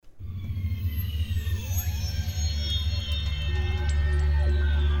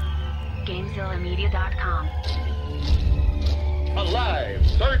GameZillaMedia.com. Alive,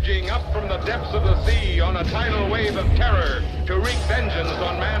 surging up from the depths of the sea on a tidal wave of terror to wreak vengeance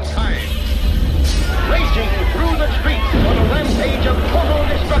on mankind. Raging through the streets on a rampage of total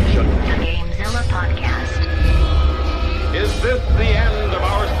destruction. The GameZilla Podcast. Is this the end of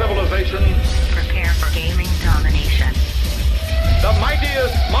our civilization? Prepare for gaming domination. The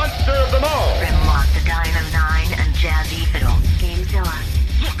mightiest monster of them all. Grimlock the Dino 9 and Jazzy Fiddle. GameZilla.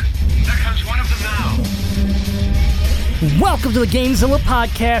 Look, there comes one of them now. Welcome to the GameZilla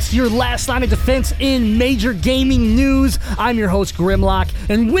Podcast, your last line of defense in major gaming news. I'm your host, Grimlock,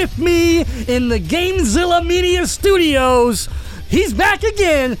 and with me in the GameZilla Media Studios, he's back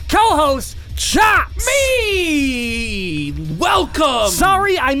again, co-host Chops. Me! Welcome!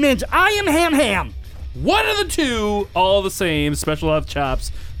 Sorry, I meant I am Ham. One of the two, all the same. Special Love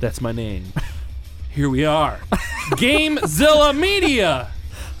Chops. That's my name. Here we are. GameZilla Media.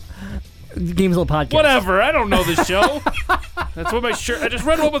 GameZilla Podcast. Whatever. I don't know this show. That's what my shirt. I just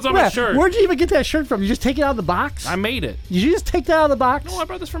read what was on my shirt. Where'd you even get that shirt from? You just take it out of the box? I made it. Did you just take that out of the box? No, I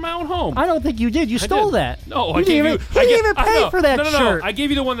brought this from my own home. I don't think you did. You stole that. No, you didn't even pay for that shirt. No. I gave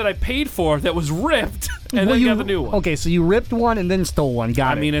you the one that I paid for that was ripped, and then you got the new one. Okay, so you ripped one and then stole one.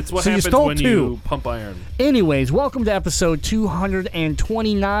 Got it. I mean, it's what so happens you stole when two. you pump iron. Anyways, welcome to episode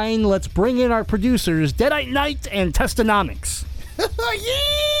 229. Let's bring in our producers, Deadite Knight and Testonomics. Yeah!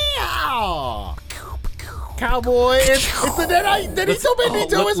 Cowboy, it's the Denito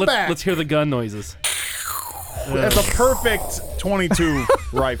Benito is back. Let's hear the gun noises. That's a perfect 22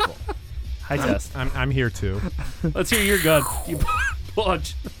 rifle. Hi, Test. I'm here too. Let's hear your gun. You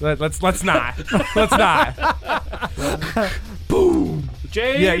punch. Let's not. Let's not. Boom.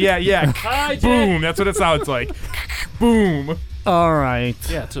 Jay. Yeah. Hi, Jay. Boom. That's what it sounds like. Boom. All right.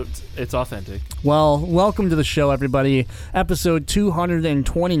 Yeah, it's authentic. Well, welcome to the show, everybody. Episode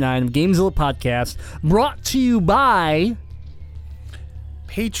 229 of GameZilla Podcast, brought to you by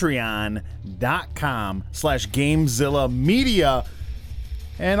Patreon.com/GameZilla Media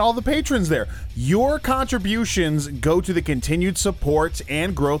and all the patrons there. Your contributions go to the continued support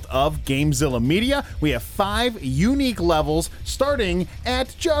and growth of GameZilla Media. We have 5 unique levels starting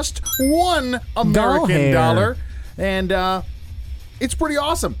at just $1 American dollar. And it's pretty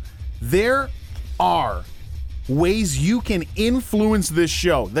awesome. There are ways you can influence this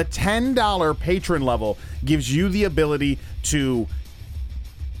show. The $10 patron level gives you the ability to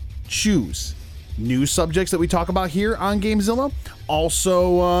choose new subjects that we talk about here on GameZilla.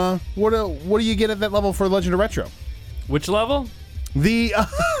 Also, what do you get at that level for Legend of Retro? Which level? The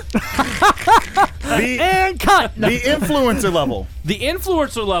and cut. The influencer level. The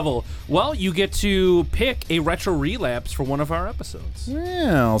influencer level. Well, you get to pick a retro relapse for one of our episodes.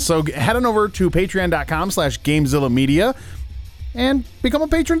 Well, so head on over to patreon.com/GameZilla Media and become a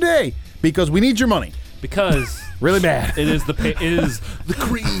patron today because we need your money. Because really bad. It is the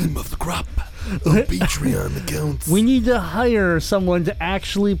cream of the crop of Patreon accounts. We need to hire someone to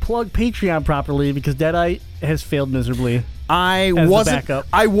actually plug Patreon properly because Deadite has failed miserably. I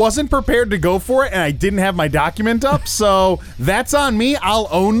wasn't prepared to go for it, and I didn't have my document up, so that's on me. I'll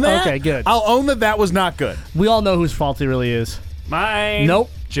own that. Okay, good. I'll own that was not good. We all know whose fault it really is. Mine. Nope.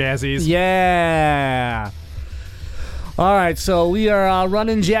 Jazzy's. Yeah. All right, so we are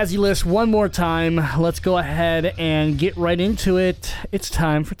running Jazzy List one more time. Let's go ahead and get right into it. It's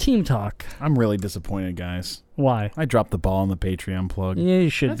time for Team Talk. I'm really disappointed, guys. Why? I dropped the ball on the Patreon plug. Yeah, you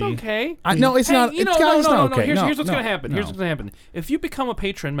should That's be. okay. No, it's not. It's not okay. Here's what's no, going to happen. no. Here's what's going to happen. If you become a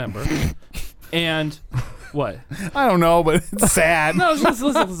patron member, and what? I don't know, but it's sad. No,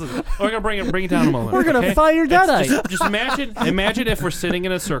 listen. We're gonna bring it down a moment. We're gonna okay? fire Deadite. Just imagine if we're sitting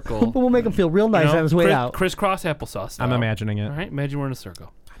in a circle. But we'll make him feel real nice on his way out. Crisscross applesauce style. I'm imagining it. All right, imagine we're in a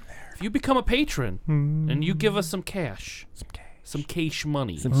circle. If you become a patron and you give us some cash, some cash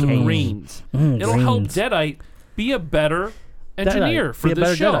money, some greens, it'll help Deadite be a better engineer for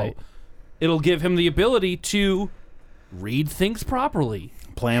this show. Deadite. It'll give him the ability to read things properly.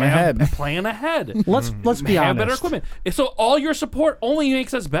 Plan ahead. Let's be have honest. better equipment. So all your support only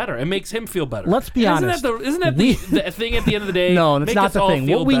makes us better. It makes him feel better. Let's be honest. Isn't that the thing at the end of the day? No, that's Make not us the all thing.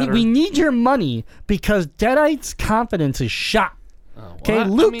 feel We better. need your money because Deadite's confidence is shot. Okay,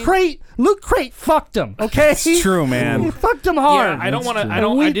 Loot Crate fucked him. Okay, It's true, man. He fucked him hard. Yeah, I don't want to.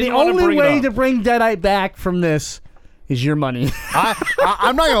 The only way to bring Deadite back from this is your money.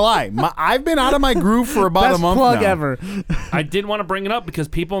 I'm not gonna lie. I've been out of my groove for about Best a month plug now. ever. I did want to bring it up because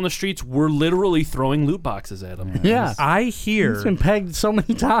people in the streets were literally throwing loot boxes at him. Yeah, I it's hear. been pegged so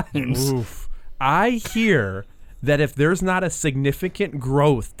many times. Oof. I hear that if there's not a significant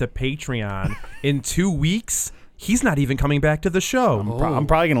growth to Patreon in 2 weeks, he's not even coming back to the show. I'm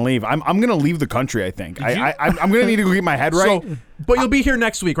probably gonna leave. I'm gonna leave the country. I think. I'm gonna need to go get my head right. So, but you'll be here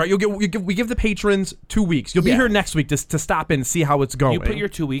next week, right? We give the patrons 2 weeks. You'll be here next week to stop in and see how it's going. You put your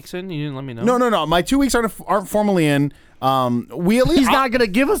 2 weeks in. You didn't let me know. No. My 2 weeks aren't formally in. We at least He's not gonna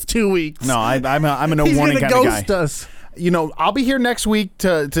give us 2 weeks. No, I'm a no He's warning gonna kind of guy. ghost us. I'll be here next week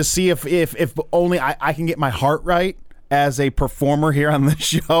to see if only I can get my heart right as a performer here on the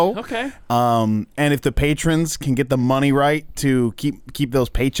show. Okay. And if the patrons can get the money right to keep those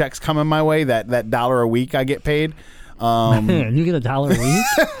paychecks coming my way, that $1 a week I get paid. Man, you get $1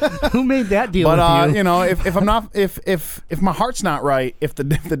 a week? Who made that deal with you? If I'm not if my heart's not right, if the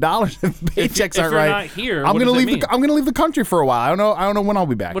dollars and the paychecks aren't you're right, not here, I'm what gonna does it leave mean? I'm gonna leave the country for a while. I don't know when I'll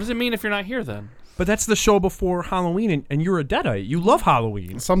be back. What does it mean if you're not here then? But that's the show before Halloween, and you're a Deadite. You love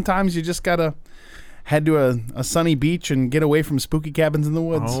Halloween. Sometimes you just gotta head to a sunny beach and get away from spooky cabins in the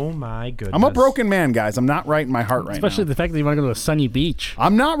woods. Oh my goodness! I'm a broken man, guys. I'm not right in my heart right Especially now. the fact that you want to go to a sunny beach.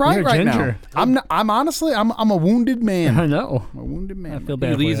 I'm not right You're a right now. ginger. I'm honestly I'm a wounded man. I know. I'm a wounded man. I feel He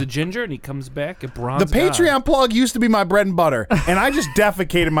bad for leaves you. a ginger and he comes back a The bronze. Patreon plug used to be my bread and butter, and I just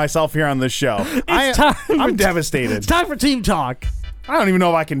defecated myself here on this show. time I'm for- devastated. It's time for team talk. I don't even know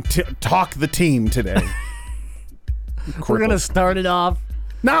if I can talk the team today. We're gonna start it off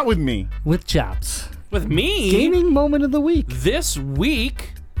Not with me. with Chops. With me, Gaming moment of the week. this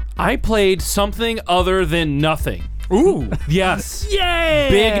week, I played something other than nothing. Ooh. Yes. Yay!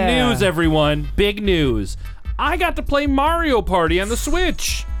 Big news, everyone. Big news. I got to play Mario Party on the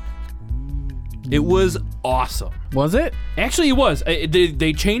Switch. It was awesome. Was it? Actually, it was.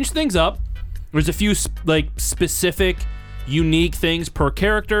 They changed things up. There's a few specific, unique things per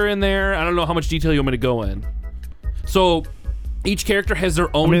character in there. I don't know how much detail you want me to go in. So each character has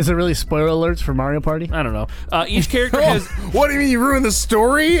their own. I mean, is it really spoiler alerts for Mario Party? I don't know. Each character has. What do you mean you ruined the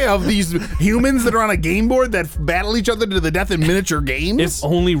story of these humans that are on a game board that battle each other to the death in miniature games? If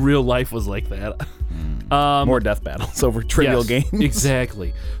only real life was like that. More death battles over trivial Yes, games.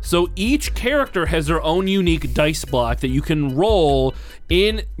 Exactly. So each character has their own unique dice block that you can roll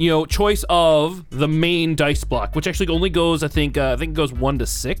in, choice of the main dice block, which actually only goes, I think it goes 1 to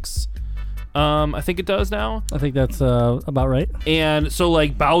 6. I think it does now. I think that's about right. And so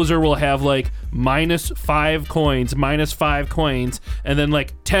like Bowser will have like -5 coins, -5 coins, and then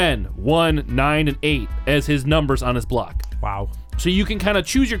like 10, 1, 9, and 8 as his numbers on his block. Wow. So you can kind of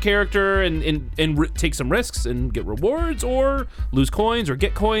choose your character and take some risks and get rewards, or lose coins or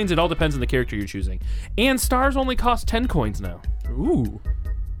get coins. It all depends on the character you're choosing. And stars only cost 10 coins now, Ooh.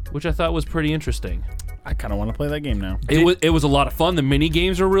 which I thought was pretty interesting. I kind of want to play that game now. It was a lot of fun. The mini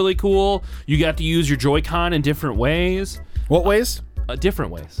games are really cool. You got to use your Joy-Con in different ways. What ways?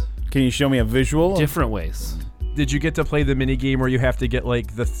 Different ways. Can you show me a visual? Different ways. Did you get to play the mini game where you have to get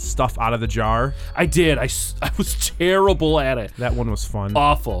like the stuff out of the jar? I did. I was terrible at it. That one was fun.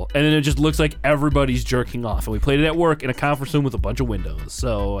 Awful. And then it just looks like everybody's jerking off. And we played it at work in a conference room with a bunch of windows.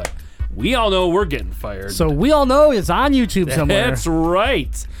 So we all know we're getting fired. So we all know it's on YouTube somewhere. That's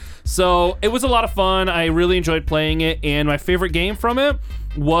right. So it was a lot of fun. I really enjoyed playing it. And my favorite game from it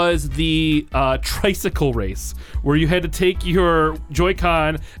was the tricycle race, where you had to take your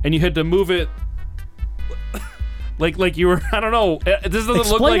Joy-Con and you had to move it like you were, I don't know. This doesn't look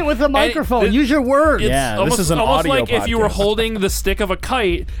Explain like it with a microphone. Use your words. Yeah, almost, this is an almost audio like if you were podcast. holding the stick of a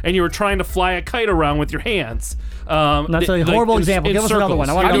kite and you were trying to fly a kite around with your hands. That's a horrible example. Give us another one.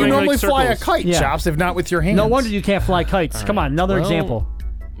 I wanna How do you Like normally fly a circles. kite, Yeah. Chops, if not with your hands? No wonder you can't fly kites. Come on, another Well, example.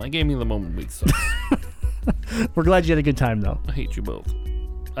 My gaming of the moment week sucks. We're glad you had a good time, though. I hate you both.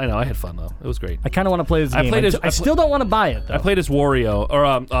 I know, I had fun though. It was great. I kind of want to play this I game. played as- I still don't want to buy it, though. I played as Wario, or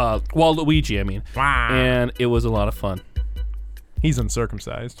Waluigi, I mean. Wow. And it was a lot of fun. He's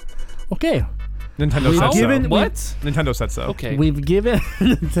uncircumcised. Okay. Nintendo We've said given- so. What? Nintendo said so. Okay. We've given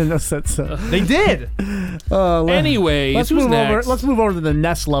Nintendo said so. They did. Anyways, Let's who's move over. next? Let's move over to the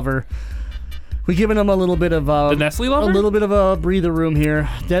Nest lover. We're giving him a little bit of The Nestle lover? a little bit of a breather room here.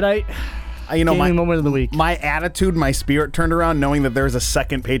 Deadite. Gaming moment of the week. My attitude, my spirit turned around knowing that there's a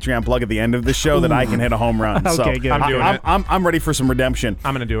second Patreon plug at the end of the show that I can hit a home run. So Okay, good. I'm doing it. I'm ready for some redemption.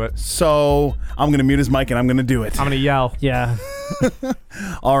 I'm gonna do it. So I'm going to mute his mic and I'm going to do it. I'm gonna yell. Yeah.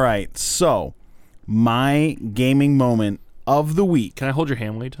 All right. So my gaming moment of the week. Can I hold your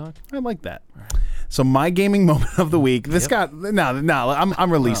hand while you talk? I like that. So my gaming moment of the week. This got no.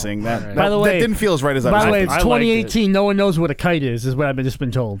 I'm releasing that. right. By the way- that didn't feel as right as I By was. the way, hoping. it's I liked 2018. No one knows what a kite is what I've just been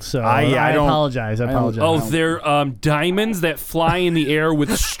told. So I I don't- apologize. I I don't- apologize. Oh, they're diamonds that fly in the air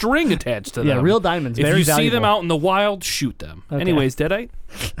with string attached to them. Yeah, real diamonds. If Very you see them valuable. out in the wild, shoot them. Okay. Anyways, Deadite?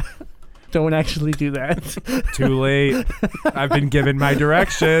 Don't actually do that. Too late. I've been given my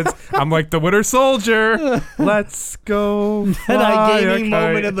directions. I'm like the Winter Soldier. Let's go. Jedi gaming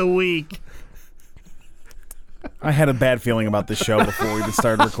moment of the week. I had a bad feeling about this show before we even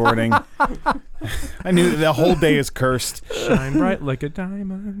started recording. I knew the whole day is cursed. Shine bright like a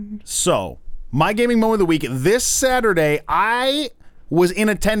diamond. So, my gaming moment of the week. This Saturday, I was in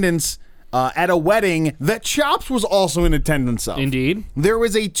attendance at a wedding that Chops was also in attendance of. Indeed. There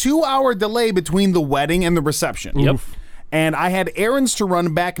was a 2-hour delay between the wedding and the reception. Yep. And I had errands to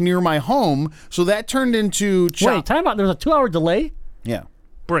run back near my home, so that turned into Wait, time out. There was a 2-hour delay? Yeah.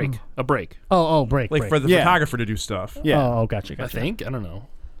 A break. Oh, break. Like break. for the Yeah. photographer to do stuff. Yeah. Oh, gotcha. I think. I don't know.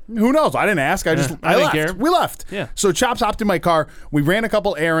 Who knows? I didn't ask. I I didn't left. care. We left. Yeah. So Chops hopped in my car. We ran a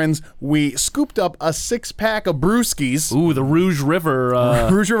couple errands. We scooped up a 6-pack of brewskis. Ooh, the Rouge River.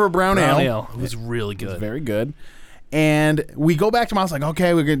 Rouge River Brown Ale. It was really good. Very good. And we go back to my house like,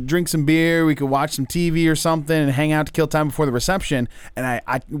 okay, we could drink some beer, we could watch some TV or something and hang out to kill time before the reception. And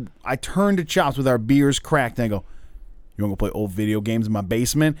I turned to Chops with our beers cracked and I go, you want to go play old video games in my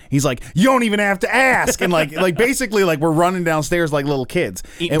basement? He's like, you don't even have to ask. And like basically like we're running downstairs like little kids.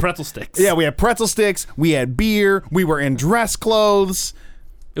 Eating pretzel sticks. Yeah, we had pretzel sticks, we had beer, we were in dress clothes.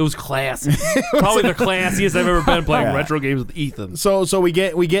 It was classy. Probably the classiest I've ever been playing Yeah. retro games with Ethan. So we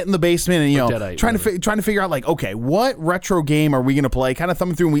get in the basement and Deadite, trying to figure out like, okay, what retro game are we gonna play? Kind of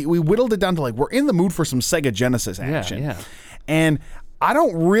thumbing through. And we whittled it down to like we're in the mood for some Sega Genesis action. Yeah. And I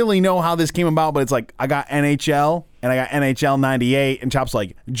don't really know how this came about, but it's like I got NHL and I got NHL 98, and Chop's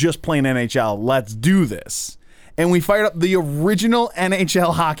like, just playing NHL. Let's do this. And we fired up the original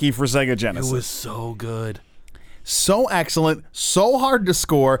NHL hockey for Sega Genesis. It was so good. So excellent, so hard to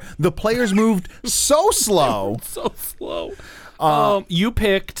score. The players moved so slow. So slow. You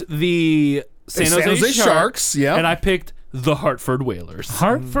picked the San San Jose Jose Sharks, yeah. And I picked the Hartford Whalers.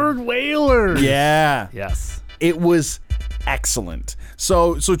 Hartford Whalers. Yeah. Yes. It was excellent.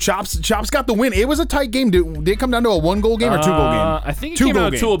 So Chops got the win. It was a tight game. Did it come down to a 1-goal game or 2-goal game? I think it came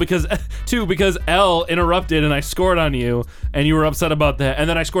out because L interrupted and I scored on you and you were upset about that. And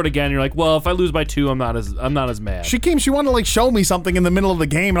then I scored again. And you're like, well, if I lose by 2, I'm not as mad. She wanted to like show me something in the middle of the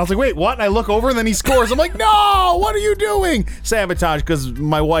game, and I was like, wait, what? And I look over and then he scores. I'm like, no, what are you doing? Sabotage, because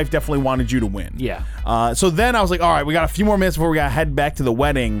my wife definitely wanted you to win. Yeah. So then I was like, all right, we got a few more minutes before we got to head back to the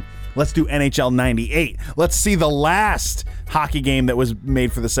wedding. Let's do NHL 98. Let's see the last hockey game that was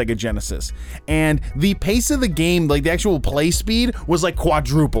made for the Sega Genesis. And the pace of the game, like the actual play speed, was like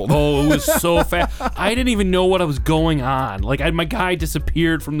quadrupled. Oh, it was so fast. I didn't even know what was going on. Like, my guy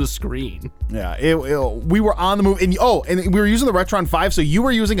disappeared from the screen. Yeah, we were on the move. And we were using the Retron 5, so you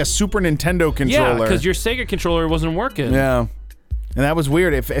were using a Super Nintendo controller. Yeah, because your Sega controller wasn't working. Yeah. And that was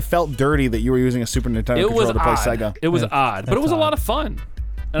weird. It felt dirty that you were using a Super Nintendo controller to play Sega. It was odd, but it was a lot of fun.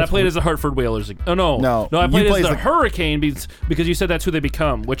 And I played as the Hartford Whalers. Oh, no, I played as the Hurricane because you said that's who they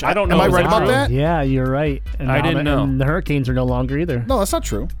become, which I don't know. Am I Is right about true? that? Yeah, you're right. And I didn't know. And the Hurricanes are no longer either. No, that's not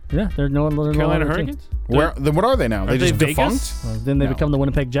true. Yeah, they're no longer. Carolina a team. Hurricanes? Then what are they now? They just they defunct? Vegas? Then they No. become the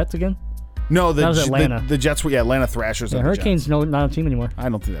Winnipeg Jets again. No, That was Atlanta. the Jets were Atlanta Thrashers. The and the Hurricanes Jets. not a team anymore. I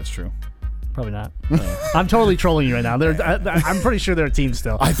don't think that's true. Probably not. I'm totally trolling you right now. I'm pretty sure they're a team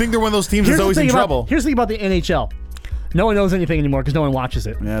still. I think they're one of those teams that's the always in thing trouble. Here's the thing about the NHL. No one knows anything anymore because no one watches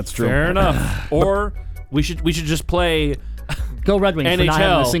it. Yeah, that's true. Fair enough. Or we should just play. Go Red Wings for not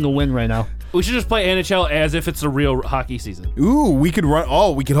having NHL. a single win right now. We should just play NHL as if it's a real hockey season. Ooh, we could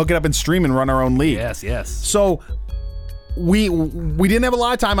hook it up and stream and run our own league. Yes. So we didn't have a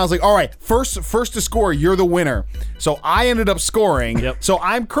lot of time. I was like, all right, first to score, you're the winner. So I ended up scoring. Yep. So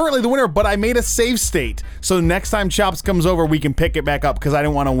I'm currently the winner, but I made a save state. So next time Chops comes over, we can pick it back up because I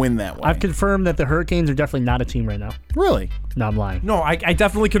didn't want to win that way. I've confirmed that the Hurricanes are definitely not a team right now. Really? No, I'm lying. No, I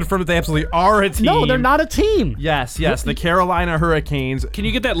definitely confirm that they absolutely are a team. No, they're not a team. Yes. The Carolina Hurricanes Can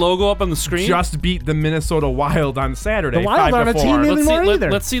you get that logo up on the screen? just beat the Minnesota Wild on Saturday. The Wild aren't a 5-4. team let's anymore see,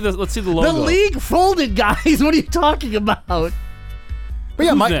 either. let's see the logo. The league folded, guys. What are you talking about? But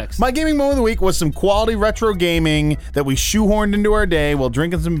yeah, Who's next? my gaming moment of the week was some quality retro gaming that we shoehorned into our day while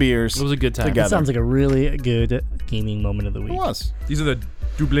drinking some beers. It was a good time. Together. That sounds like a really good gaming moment of the week. It was. These are the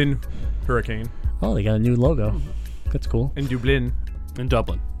Dublin Hurricane. Oh, they got a new logo. That's cool. In Dublin. In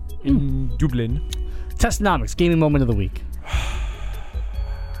Dublin. In Dublin. Testonomics, gaming moment of the week.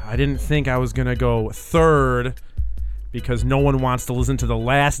 I didn't think I was going to go third because no one wants to listen to the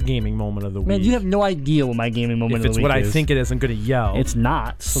last gaming moment of the week. Man, you have no idea what my gaming moment If of the it's week what is. I think it is, I'm going to yell. It's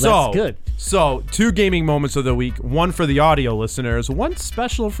not, so that's good. So, 2 gaming moments of the week. One for the audio listeners. One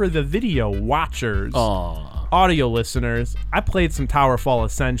special for the video watchers. Aw. audio listeners, I played some Towerfall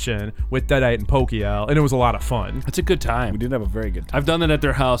Ascension with Deadite and Pokiel, and it was a lot of fun. It's a good time. We did have a very good time. I've done that at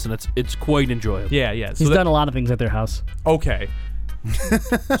their house, and it's quite enjoyable. Yeah. He's done a lot of things at their house. Okay.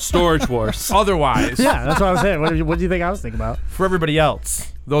 Storage Wars. Otherwise, Yeah, that's what I was saying. What do you think I was thinking about? for everybody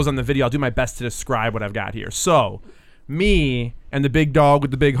else, those on the video, I'll do my best to describe what I've got here. So, me and the big dog with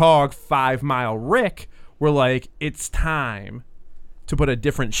the big hog, 5 Mile Rick, were like, it's time to put a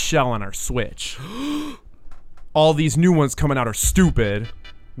different shell on our Switch. All these new ones coming out are stupid.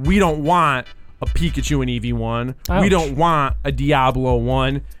 We don't want a Pikachu and Eevee one. Ouch. We don't want a Diablo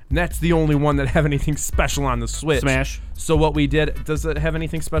one. And that's the only one that have anything special on the Switch. Smash. So what we did, does it have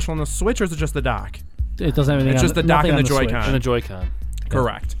anything special on the Switch, or is it just the dock? It doesn't have anything. It's just the dock and the Joy-Con. And a Joy-Con.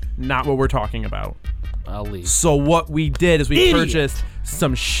 Correct. Not what we're talking about. I'll leave. So what we did is we Idiot. purchased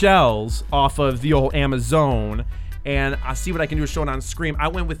some shells off of the old Amazon, and I see what I can do to show it on screen. I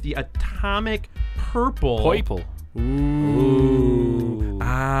went with the Atomic Purple. Purple. Ooh.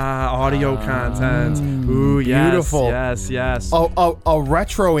 Audio content. Ooh, yes. Beautiful. Yes. A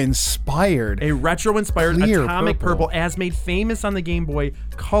retro-inspired. A retro-inspired Clear Atomic purple. Purple, as made famous on the Game Boy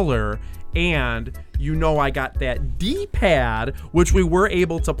Color. And you know I got that D-pad, which we were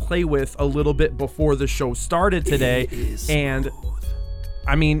able to play with a little bit before the show started today. And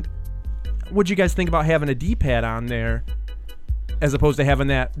I mean, what'd you guys think about having a D-pad on there as opposed to having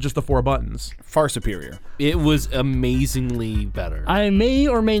that just the 4 buttons? Far superior. It was amazingly better. I may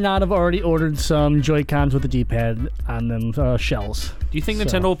or may not have already ordered some Joy-Cons with a D-pad on them shells. Do you think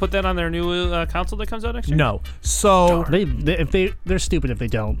Nintendo will put that on their new console that comes out next year? No. So They're stupid if they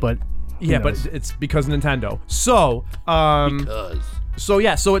don't, but who yeah, knows? but it's because Nintendo. So Because. So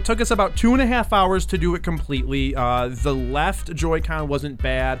it took us about 2.5 hours to do it completely. The left Joy-Con wasn't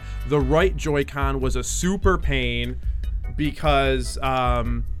bad. The right Joy-Con was a super pain because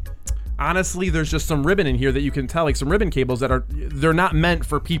honestly, there's just some ribbon in here that you can tell, like some ribbon cables they're not meant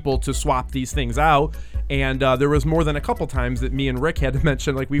for people to swap these things out. And there was more than a couple times that me and Rick had to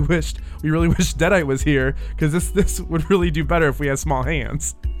mention, like, we really wish Deadite was here, because this would really do better if we had small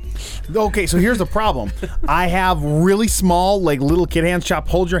hands. Okay, so here's the problem. I have really small, like little kid hands. Chop,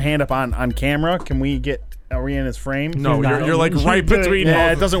 hold your hand up on camera. Are we in his frame? No, not- you're like right you're between Yeah,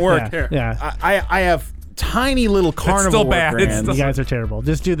 both. it doesn't work. Yeah. I have tiny little carnivore bad. It's hands. still- You guys are terrible.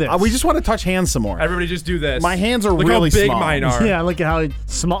 Just do this. We just want to touch hands some more. Everybody just do this. My hands are Look really how big small. mine are. Yeah, look at how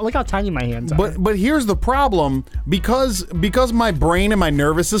small. Look how tiny my hands are. But here's the problem. Because my brain and my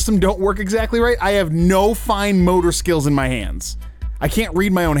nervous system don't work exactly right, I have no fine motor skills in my hands. I can't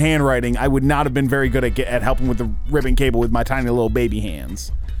read my own handwriting. I would not have been very good at helping with the ribbon cable with my tiny little baby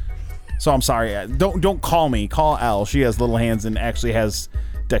hands. So I'm sorry. Don't call me. Call Elle. She has little hands and actually has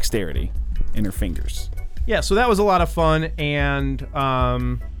dexterity in her fingers. Yeah, so that was a lot of fun, and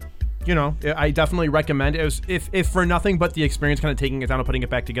you know, I definitely recommend it. It was, if for nothing but the experience, kind of taking it down and putting it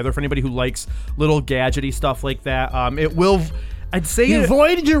back together. For anybody who likes little gadgety stuff like that, it will. I'd say you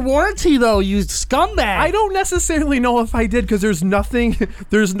voided your warranty, though, you scumbag. I don't necessarily know if I did, because there's nothing.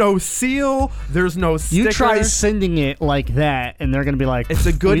 There's no seal. There's no sticker. You try sending it like that, and they're gonna be like, It's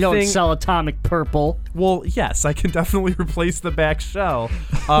a good we don't thing- sell Atomic Purple. Well, yes, I can definitely replace the back shell,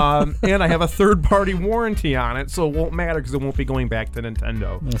 and I have a third-party warranty on it, so it won't matter because it won't be going back to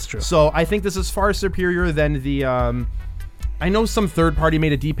Nintendo. That's true. So I think this is far superior than the. I know some third-party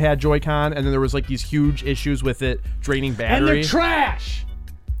made a D-pad Joy-Con, and then there was like these huge issues with it draining And battery. they're trash.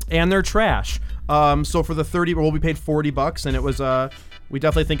 And they're trash. So for the we paid $40, and it was we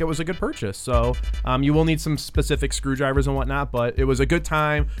definitely think it was a good purchase. So you will need some specific screwdrivers and whatnot, but it was a good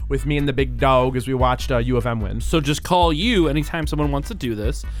time with me and the big dog as we watched U of M win. So just call you anytime someone wants to do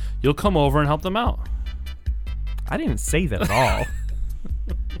this. You'll come over and help them out. I didn't say that at all.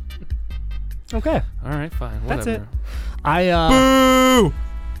 Okay. All right, fine. That's Whatever. it. I Boo!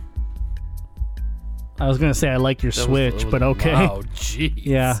 was gonna say I like your That was- Switch, that was but okay. Wow, jeez.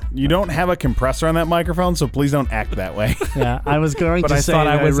 Yeah. You don't have a compressor on that microphone, so please don't act that way. Yeah. I was going But to I say thought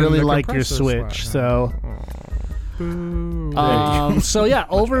that I was in really the like your compressor Switch. slot. So. So yeah,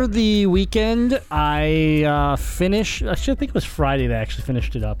 over the weekend I finished. Actually, I think it was Friday that I actually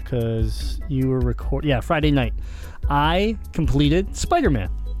finished it up because you were Friday night. I completed Spider-Man.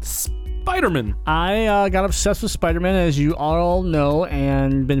 Spider-Man. I got obsessed with Spider-Man, as you all know,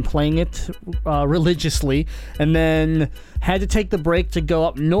 and been playing it religiously, and then had to take the break to go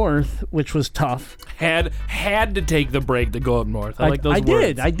up north, which was tough. Had to take the break to go up north. I like those I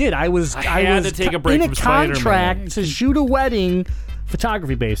words. did. I was had to take a break in from a Spider-Man. contract to shoot a wedding,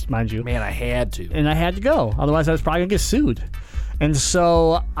 photography based, mind you. Man, I had to. And I had to go. Otherwise, I was probably going to get sued. And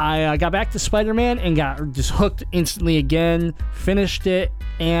so I got back to Spider-Man and got just hooked instantly again, finished it,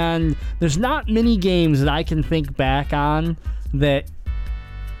 and there's not many games that I can think back on that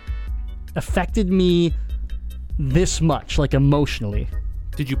affected me this much, like emotionally.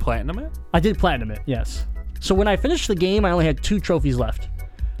 Did you platinum it? I did platinum it, yes. So when I finished the game, I only had 2 trophies left.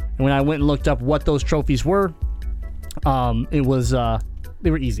 And when I went and looked up what those trophies were, it was they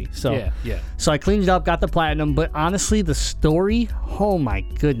were easy. So Yeah. So I cleaned it up, got the platinum, but honestly, the story, oh my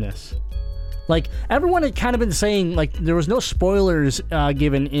goodness. Like, everyone had kind of been saying, like, there was no spoilers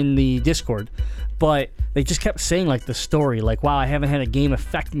given in the Discord, but they just kept saying, like, the story, like, wow, I haven't had a game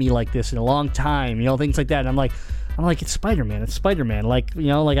affect me like this in a long time, you know, things like that. And I'm like, it's Spider-Man, like, you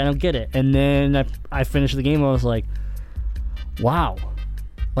know, like, I don't get it. And then I finished the game, and I was like, wow.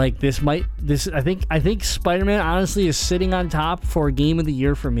 Like, I think Spider-Man honestly is sitting on top for Game of the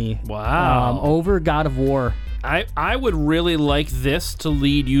Year for me. Wow. Over God of War. I would really like this to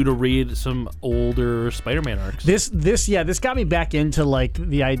lead you to read some older Spider-Man arcs. This got me back into, like,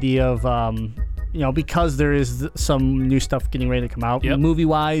 the idea of, you know, because there is some new stuff getting ready to come out,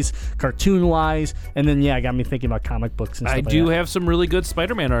 movie-wise, cartoon-wise, and then, it got me thinking about comic books and stuff I like do that. have some really good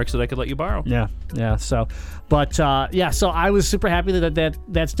Spider-Man arcs that I could let you borrow. Yeah, so, but, so I was super happy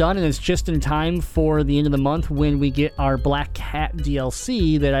that's done, and it's just in time for the end of the month when we get our Black Cat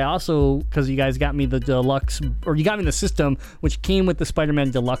DLC that I also, because you guys got me the deluxe, or you got me the system, which came with the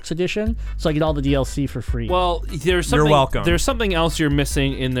Spider-Man Deluxe Edition, so I get all the DLC for free. Well, there's something, You're welcome. There's something else you're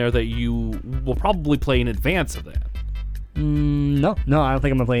missing in there that you will probably play in advance of that. No, I don't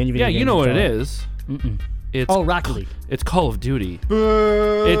think I'm gonna play any video games. Yeah, you know what it until- is. It's Rocket League. It's Call of Duty.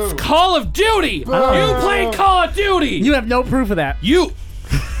 It's Call of Duty. You played Call of Duty. You have no proof of that. You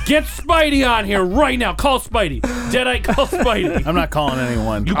get Spidey on here right now. Call Spidey. Deadeye, call Spidey. I'm not calling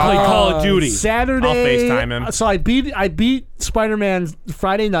anyone. You play Call of Duty. Saturday. I'll FaceTime him. So I beat Spider-Man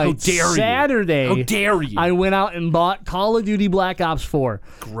Friday night. How dare you. Saturday. How dare you. I went out and bought Call of Duty Black Ops 4.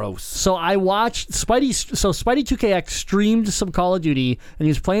 Gross. So I watched Spidey 2KX streamed some Call of Duty, and he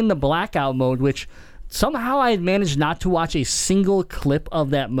was playing the Blackout mode, which somehow I had managed not to watch a single clip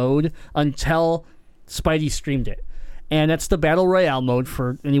of that mode until Spidey streamed it. And that's the Battle Royale mode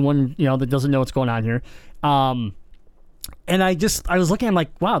for anyone, you know, that doesn't know what's going on here. And I was looking, I'm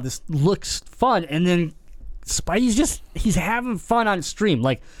like, wow, this looks fun. And then Spidey's he's having fun on stream.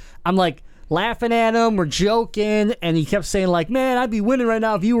 Like, I'm like laughing at him, we're joking, and he kept saying, like, man, I'd be winning right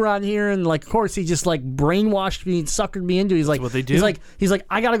now if you were on here. And, like, of course, he just, like, brainwashed me and suckered me into it. He's like, what they do. He's like,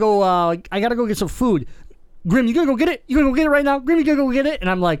 I gotta go get some food. Grim, you gonna go get it? You gonna go get it right now? Grim, you gonna go get it? And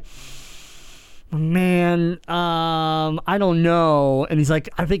I'm like, man, I don't know. And he's like,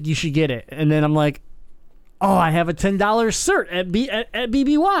 I think you should get it. And then I'm like, oh, I have a $10 cert at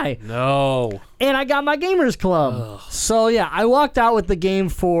BBY. No. And I got my Gamers Club. Ugh. So, yeah, I walked out with the game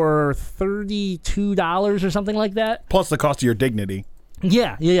for $32 or something like that. Plus the cost of your dignity.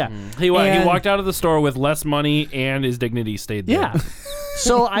 Yeah. He walked out of the store with less money and his dignity stayed there. Yeah.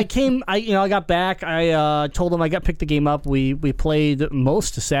 So I got back. I told him I picked the game up. We played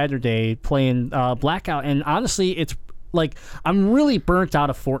most of Saturday playing Blackout, and honestly, it's like I'm really burnt out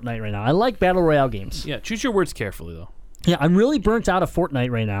of Fortnite right now. I like Battle Royale games. Yeah, choose your words carefully, though. Yeah, I'm really burnt out of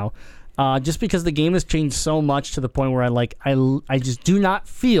Fortnite right now, just because the game has changed so much to the point where I just do not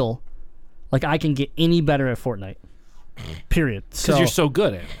feel like I can get any better at Fortnite. Period. Because you're so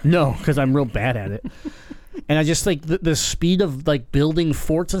good at it. No, because I'm real bad at it. And I just like the speed of like building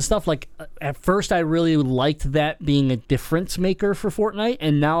forts and stuff. Like at first, I really liked that being a difference maker for Fortnite,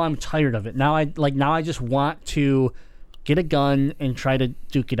 and now I'm tired of it. Now I just want to get a gun and try to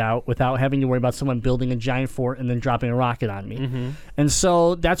duke it out without having to worry about someone building a giant fort and then dropping a rocket on me. Mm-hmm. And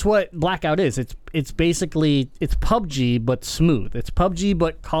so that's what Blackout is. It's basically PUBG but smooth. It's PUBG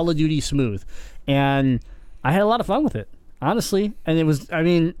but Call of Duty smooth, and I had a lot of fun with it, honestly. And it was, I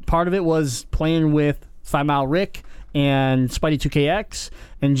mean, part of it was playing with 5 Mile Rick and Spidey 2KX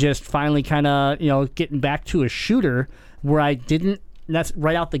and just finally kind of, getting back to a shooter where I didn't, that's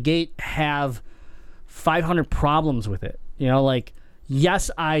right out the gate, have 500 problems with it.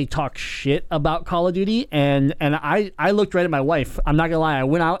 Yes, I talk shit about Call of Duty, and I looked right at my wife. I'm not going to lie. I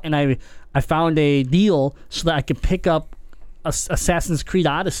went out and I found a deal so that I could pick up Assassin's Creed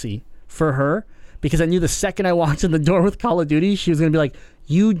Odyssey for her, because I knew the second I walked in the door with Call of Duty, she was going to be like,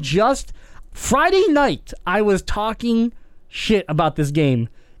 Friday night, I was talking shit about this game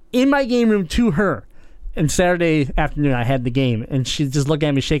in my game room to her. And Saturday afternoon, I had the game. And she's just looking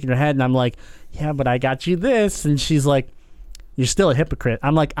at me, shaking her head. And I'm like, yeah, but I got you this. And she's like, You're still a hypocrite.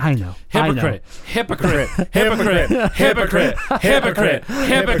 I'm like, I know. Hypocrite. Hypocrite. Hypocrite. Hypocrite. Hypocrite.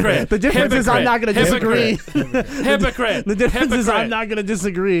 Hypocrite. The difference is I'm not going to disagree. Hypocrite. The difference is I'm not going to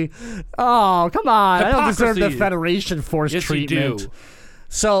disagree. Oh, come on. I don't deserve the Hypocrisy. Federation Force Yes, treatment. you do.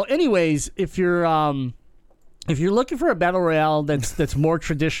 So, anyways, if you're looking for a battle royale that's more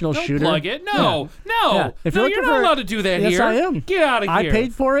traditional Don't shooter, plug it. No. No. Yeah. If No, you're you're looking not for- allowed to do that yes, here. I am. Get out of here. I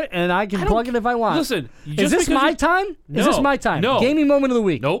paid for it, and I can plug it if I want. Listen, is just this because my you- time? Is No. this my time? No. Gaming moment of the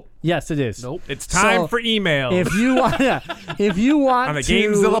week. Nope. Yes, it is. Nope. It's time So, for email If you want, on the to,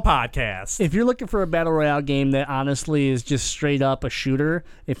 Gamezilla podcast. if you're looking for a battle royale game that honestly is just straight up a shooter,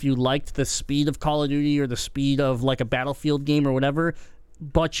 if you liked the speed of Call of Duty or the speed of like a Battlefield game or whatever,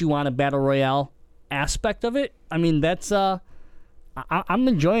 but you want a battle royale aspect of it, I mean that's I'm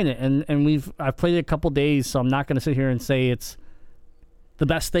enjoying it, and I've played it a couple days, so I'm not going to sit here and say it's the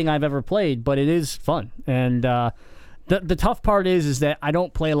best thing I've ever played, but it is fun. And the tough part is that I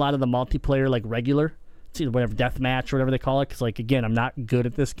don't play a lot of the multiplayer like regular, it's either whatever deathmatch or whatever they call it, because like again I'm not good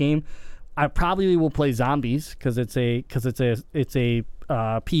at this game. I probably will play zombies because it's a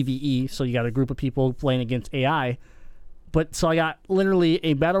PvE, so you got a group of people playing against AI. But so I got literally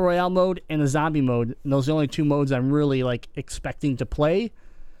a battle royale mode and a zombie mode, and those are the only two modes I'm really like expecting to play.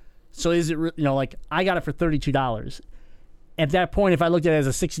 So is it like I got it for $32. At that point, if I looked at it as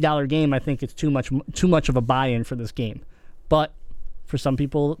a $60 game, I think it's too much of a buy-in for this game. But for some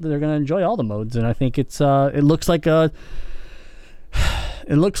people, they're gonna enjoy all the modes, and I think it looks like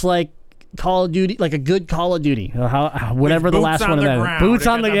Call of Duty, like a good Call of Duty, whatever the last one of that is. Boots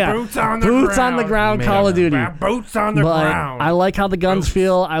on the ground, Call of Duty. Boots on the But ground. I like how the guns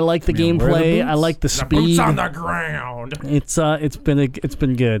feel. I like the gameplay. I like the speed. Boots on the ground. It's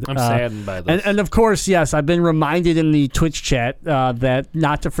been good. I'm saddened by this. And of course, yes, I've been reminded in the Twitch chat that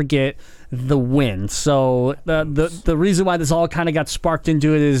not to forget the win. So the reason why this all kind of got sparked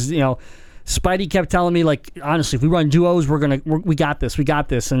into it is Spidey kept telling me, like, honestly, if we run duos, we got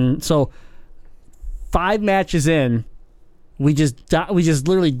this. And so 5 matches in, we just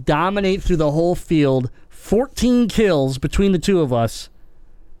literally dominate through the whole field, 14 kills between the two of us,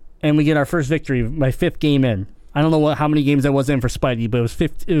 and we get our first victory, my 5th game in. I don't know how many games I was in for Spidey, but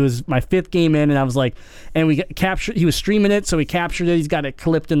it was my 5th game in, and I was like, and we got captured. He was streaming it, so we captured it. He's got it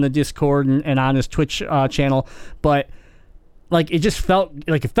clipped in the Discord and on his Twitch channel, but like it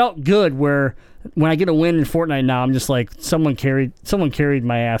felt good. Where when I get a win in Fortnite now, I'm just like someone carried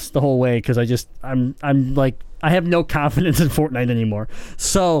my ass the whole way because I'm like I have no confidence in Fortnite anymore.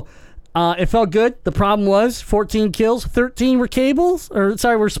 So it felt good. The problem was 14 kills, 13 were were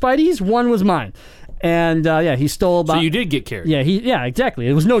Spidey's, 1 was mine. And he stole about. So you did get carried. Yeah, exactly.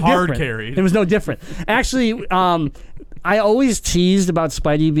 It was no Hard different. carried. It was no different. Actually, I always teased about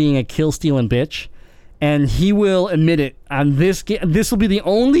Spidey being a kill-stealing bitch, and he will admit it on this game. This will be the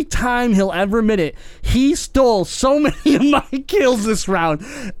only time he'll ever admit it. He stole so many of my kills this round.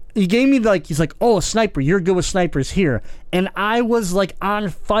 He gave me he's like, oh, a sniper. You're good with snipers here. And I was like on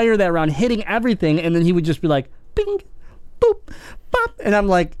fire that round, hitting everything, and then he would just be like, bing, boop, bop. And I'm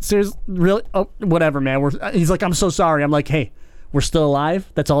like, seriously, really? Oh, whatever, man. He's like, I'm so sorry. I'm like, hey, we're still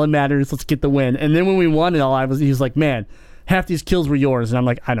alive. That's all that matters. Let's get the win. And then when we won it all, he was like, man, half these kills were yours. And I'm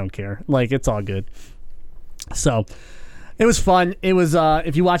like, I don't care. Like, it's all good. So it was fun. It was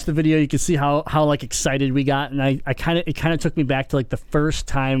if you watch the video, you can see how like excited we got, and it kind of took me back to like the first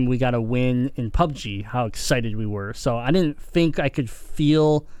time we got a win in PUBG, how excited we were. So I didn't think I could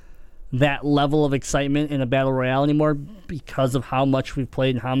feel that level of excitement in a battle royale anymore because of how much we've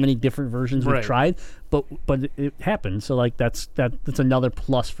played and how many different versions we've tried. But it happened. So like that's another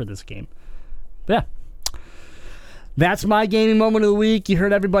plus for this game. But yeah. That's my gaming moment of the week. You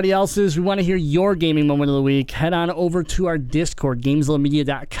heard everybody else's. We want to hear your gaming moment of the week. Head on over to our Discord,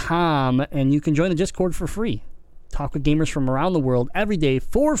 GamezillaMedia.com, and you can join the Discord for free. Talk with gamers from around the world every day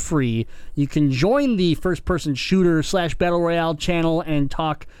for free. You can join the first-person shooter / battle royale channel and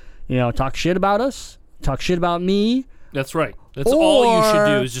talk shit about us, talk shit about me. That's right. That's all you should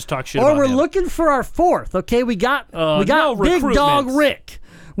do is just talk shit about him. Or we're looking for our 4th. Okay, we got Big Dog Rick.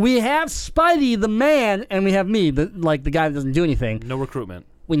 We have Spidey, the man, and we have me, the guy that doesn't do anything. No recruitment.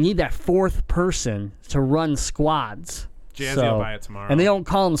 We need that 4th person to run squads. Jazzy will buy it tomorrow. And they don't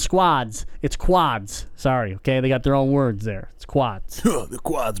call them squads. It's quads. Sorry, okay? They got their own words there. It's quads. The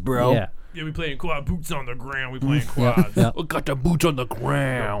quads, bro. Yeah. Yeah, we playing quad. Boots on the ground. We playing quads. Yeah. We got the boots on the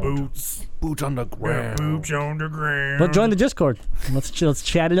ground. Boots. Boots on the ground. Boots on the ground. But join the Discord. Let's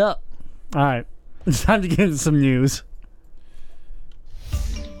chat it up. All right. It's time to get into some news.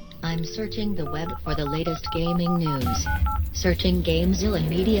 I'm searching the web for the latest gaming news. Searching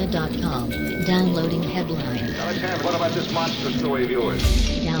GameZillaMedia.com. Downloading headline. Alexander, what about this monster story of yours?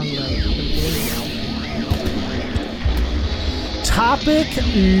 Download complete. Topic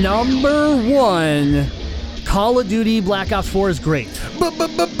number 1. Call of Duty Black Ops 4 is great.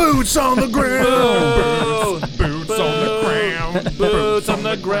 Boots on the ground. Boots on the ground. Boots on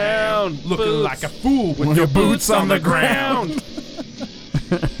the ground. Looking like a fool with your boots on the ground.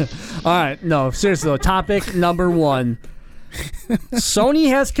 All right, no, seriously though. Topic number 1. Sony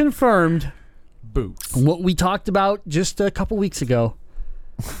has confirmed Boots. what we talked about just a couple weeks ago.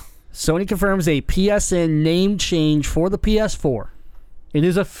 Sony confirms a PSN name change for the PS4. It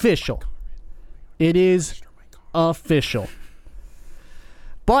is official. It is official.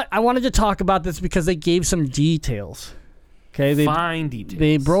 But I wanted to talk about this because they gave some details. Okay, Fine details.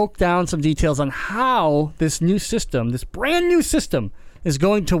 They broke down some details on how this new system, this brand new system, is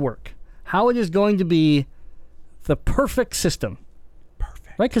going to work. How it is going to be the perfect system. Perfect.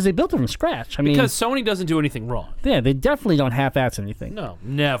 Right? Because they built it from scratch. I mean, because Sony doesn't do anything wrong. yeah, they definitely don't half-ass anything. No,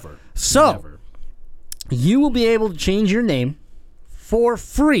 never. So, Never. you will be able to change your name for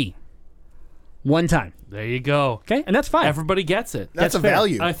free one time. There you go. Okay? And that's fine. Everybody gets it. That's a fair.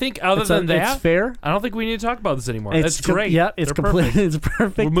 value. I think other than that, it's fair. I don't think we need to talk about this anymore. It's That's great. Yeah, it's They're complete. perfect. It's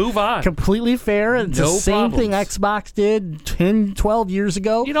perfect. We'll move on. Completely fair. It's the No same thing problems. Xbox did 10, 12 years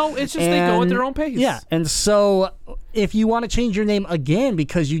ago. You know, it's just they go at their own pace. Yeah, and so if you want to change your name again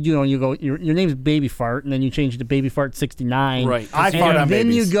because you go your name's Baby Fart and then you change it to Baby Fart 69. Right. I And fart on then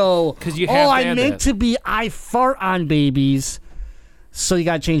babies. you go, 'Cause you have to I add meant that. to be I fart on babies. So you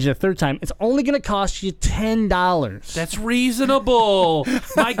got to change it a third time. It's only going to cost you $10. That's reasonable.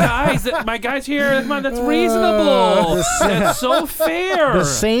 my guys here. Come on, that's reasonable. That's so fair. the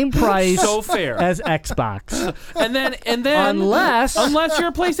same price So fair. as Xbox. and then Unless you're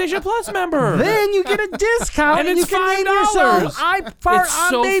a PlayStation Plus member. then you get a discount And and it's you can name yourself $5. I fart It's on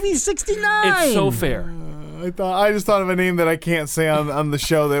so- baby 69. It's so fair. I just thought of a name that I can't say on the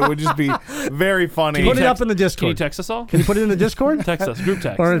show that would just be very funny. Put it up in the Can you Discord. text us all? Can you put it in the Discord? Text us. Group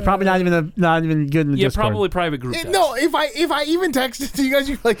text. Or it's probably not even good in the Yeah, Discord. probably private group text. No, if I even texted to you guys,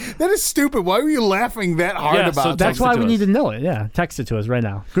 you're like, that is stupid. Why were you laughing that hard Yeah, so about that? That's text it why to we us. need to know it. Yeah, text it to us right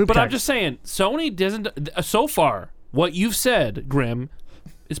now. Group But text. I'm just saying, Sony doesn't. So far, what you've said, Grim,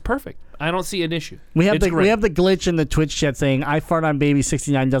 is perfect. I don't see an issue. we have It's the great. we have the glitch in the Twitch chat saying I fart on baby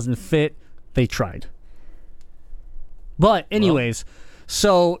 69 doesn't fit. They tried. But anyways,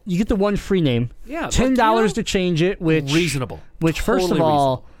 so you get the one free name. Yeah, like, $10 to change it, which reasonable. Which first Totally of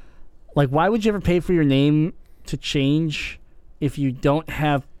all, reasonable. like why would you ever pay for your name to change if you don't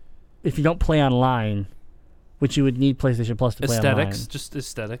play online, which you would need PlayStation Plus to play Aesthetics, online? just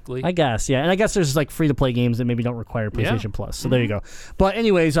aesthetically. I guess, yeah. And I guess there's like free to play games that maybe don't require PlayStation Yeah. Plus. So there you go. But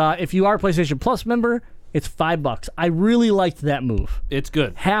anyways, if you are a PlayStation Plus member, it's $5. I really liked that move. It's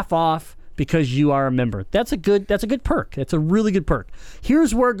good. Half off because you are a member. That's a good perk. That's a really good perk.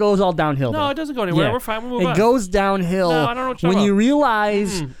 Here's where it goes all downhill. No, though. it doesn't go anywhere. Yeah. We're fine. We'll move on. It goes downhill No, I don't know what you're when talking you about.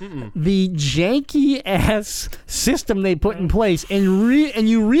 realize the janky ass system they put in place, and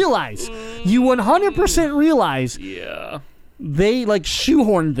you realize, you 100% realize, Yeah. they like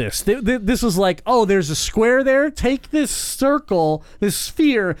shoehorned this. This was like, oh, there's a square there. Take this circle, this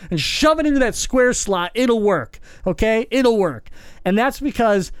sphere, and shove it into that square slot. It'll work. Okay, it'll work, and that's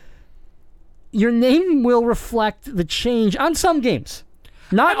because your name will reflect the change on some games.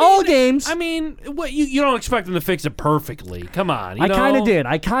 Not all games. I mean, what you don't expect them to fix it perfectly. Come on. You I know? kind of did.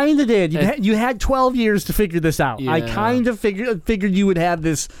 You had 12 years to figure this out. I Yeah. kind of figured you would have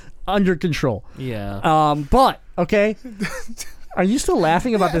this under control. Yeah. But okay, are you still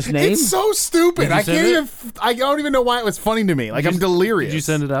laughing about this name? It's so stupid. Did you I send can't it? even. I don't even know why it was funny to me. Like I'm delirious. Did you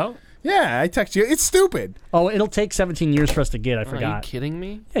send it out? Yeah, I text you. It's stupid. Oh, it'll take 17 years for us to get. I Are you forgot. kidding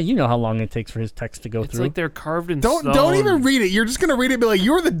me? Yeah, you know how long it takes for his text to go It's through. like they're carved in Don't stone. even read it. You're just gonna read it and be like,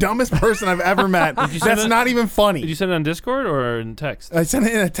 "You're the dumbest person I've ever met." send That's it? not even funny. Did you send it on Discord or in text? I sent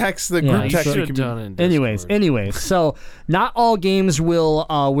it in a text. The Yeah, group you text. should you have can- done it in Discord. Anyways, so not all games will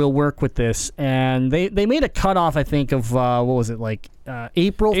work with this, and they made a cutoff, I think, of what was it, like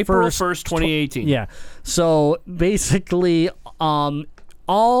April 1st, 2018. Yeah. So basically,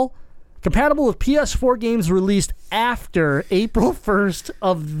 all compatible with PS4 games released after April 1st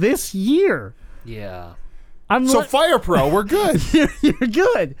of this year. Yeah. I'm So like, Fire Pro, we're good, you're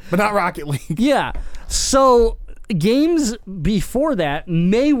good. but not Rocket League. Yeah. So games before that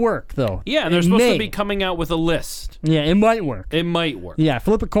may work though. Yeah, and they're It supposed may. to be coming out with a list. Yeah, it might work. It might work. Yeah,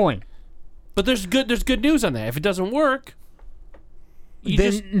 flip a coin. But there's good news on that. If it doesn't work,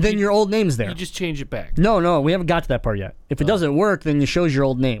 Then your old name's there. you just change it back. No, we haven't got to that part yet. If it doesn't work, then it shows your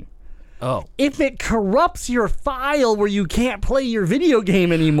old name. Oh. If it corrupts your file where you can't play your video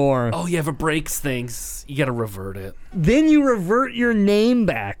game anymore, Oh, yeah, if it breaks things, you got to revert it. then you revert your name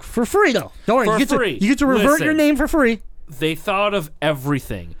back for free. Though, don't worry, For you get free. you get to revert Listen. your name for free. They thought of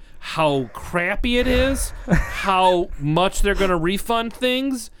everything. How crappy it is, how much they're going to refund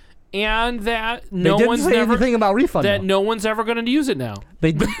things, and that They didn't say anything about refund. that though. no one's ever going to use it now.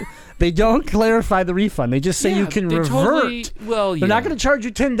 They don't clarify the refund. They just say you can they revert. totally- well, They're not going to charge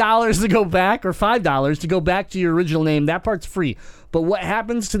you $10 to go back or $5 to go back to your original name. That part's free. But what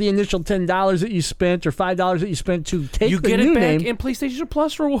happens to the initial $10 that you spent or $5 that you spent to take You the get new it back name? in PlayStation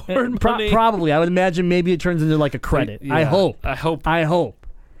Plus reward money. Probably. I would imagine maybe it turns into like a credit. Yeah, I hope. I hope. I hope.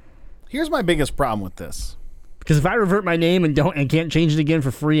 Here's my biggest problem with this. Because if I revert my name and can't change it again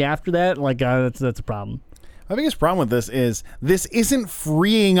for free after that, like that's a problem. My biggest problem with this isn't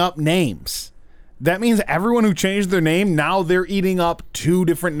freeing up names. That means everyone who changed their name, now they're eating up 2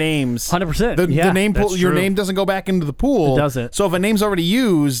 different names. 100%. The name pool, that's your true. name doesn't go back into the pool. It doesn't. So if a name's already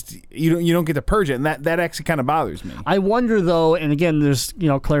used, you don't get to purge it, and that actually kind of bothers me. I wonder though, and again, there's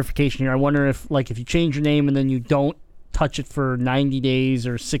clarification here. I wonder if if you change your name and then you don't touch it for 90 days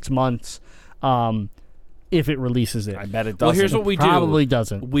or 6 months, if it releases it. I bet it doesn't. Well, here's what we do. Probably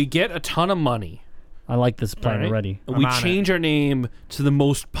doesn't. We get a ton of money. I like this plan right? already. And we on change our name to the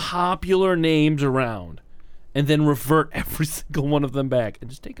most popular names around, and then revert every single one of them back and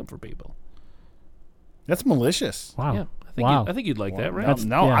just take them for PayPal. That's malicious. Wow. Yeah, Wow. I think you'd like that, right? That's-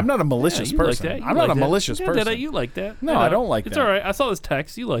 No, yeah. I'm not a malicious you like person. that. You I'm not like a that. malicious Yeah, person. Did you like that? No, I don't like it's that. all right. I saw this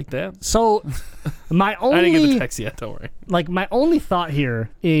text. You like that? So my I didn't get the only text yet. Don't worry. my only thought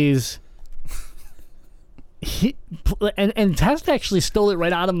here is and Test actually stole it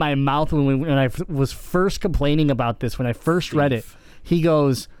right out of my mouth when I was first complaining about this. When I first read it, he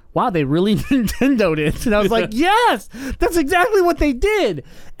goes, "Wow, they really Nintendo'd it," and I was like, "Yes, that's exactly what they did."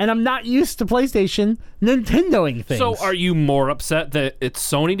 And I'm not used to PlayStation Nintendoing things. So, are you more upset that it's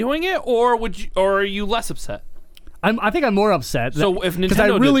Sony doing it, or or are you less upset? I think I'm more upset. So if because I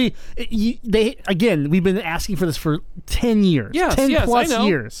Nintendo really we've been asking for this for 10 years, Yes, 10 yes, plus I know.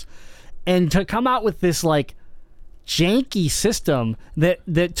 years, and to come out with this janky system that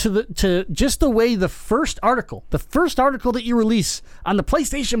to just the way the first article that you release on the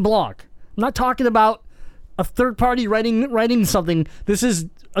PlayStation blog. I'm not talking about a third party writing something. This is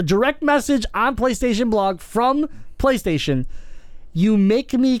a direct message on PlayStation blog from PlayStation. You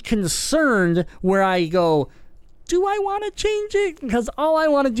make me concerned where I go, do I want to change it? Because all I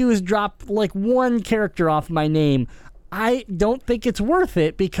want to do is drop one character off my name. I don't think it's worth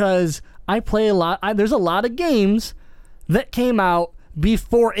it because I play a lot. There's a lot of games that came out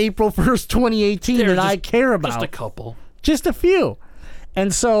before April 1st, 2018 that I care about. Just a couple. Just a few.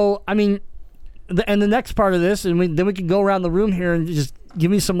 And so, I mean, and the next part of this, and then we can go around the room here and just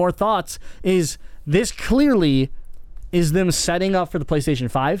give me some more thoughts, is this clearly is them setting up for the PlayStation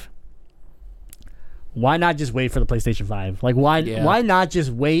 5. Why not just wait for the PlayStation 5? Why not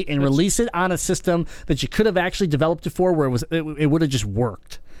just wait and release it on a system that you could have actually developed it for, where it would have just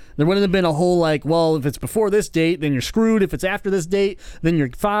worked? There wouldn't have been a whole well, if it's before this date, then you're screwed. If it's after this date, then you're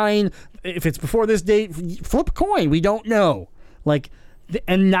fine. If it's before this date, flip a coin. We don't know.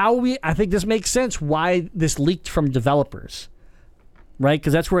 And now I think this makes sense why this leaked from developers, right?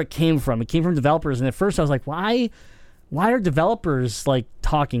 Because that's where it came from. It came from developers, and at first I was like, why are developers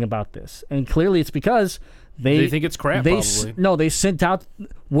talking about this? And clearly it's because they think it's crap. Probably. No, they sent out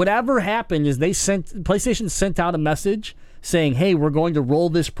whatever happened is PlayStation sent out a message saying, hey, we're going to roll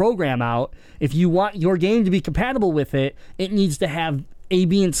this program out. If you want your game to be compatible with it, it needs to have A,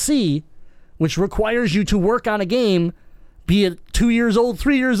 B, and C, which requires you to work on a game. Be it 2 years old,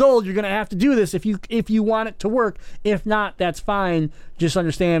 3 years old, you're going to have to do this if you want it to work. If not, that's fine. Just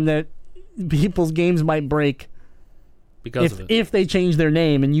understand that people's games might break because of it. If they change their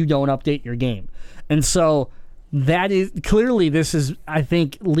name and you don't update your game. And so that is clearly, this is, I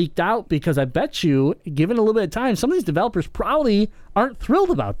think, leaked out because I bet you, given a little bit of time, some of these developers probably aren't thrilled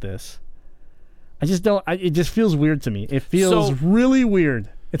about this. I just don't. It just feels weird to me. It feels really weird.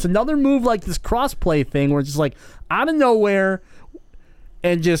 It's another move like this crossplay thing where it's just out of nowhere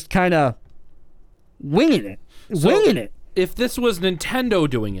and just kind of winging it. If this was Nintendo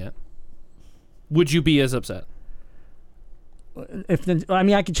doing it, would you be as upset?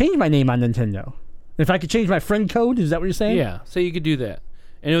 I could change my name on Nintendo. If I could change my friend code, is that what you're saying? Yeah, so you could do that.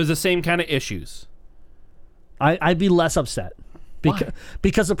 And it was the same kind of issues. I'd be less upset.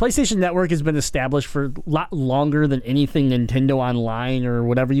 Because the PlayStation Network has been established for a lot longer than anything Nintendo Online or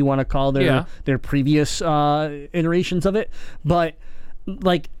whatever you want to call their previous iterations of it. But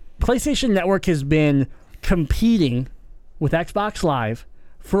PlayStation Network has been competing with Xbox Live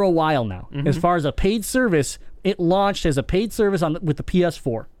for a while now. As far as a paid service, it launched as a paid service with the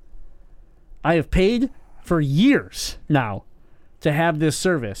PS4. I have paid for years now to have this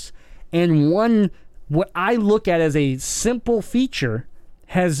service. And what I look at as a simple feature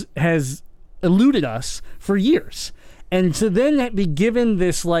has eluded us for years. And to then be given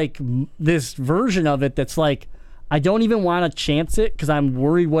this version of it that's like, I don't even want to chance it because I'm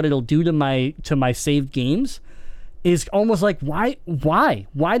worried what it'll do to my saved games, is almost like, why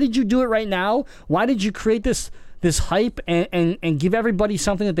did you do it right now? Why did you create this hype and give everybody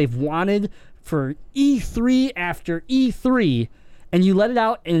something that they've wanted for E3 after E3, and you let it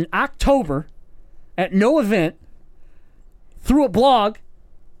out in October at no event through a blog,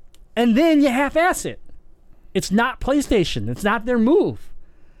 and then you half-ass it? It's not PlayStation. It's not their move.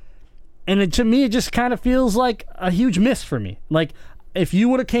 And to me, it just kind of feels like a huge miss for me. Like, if you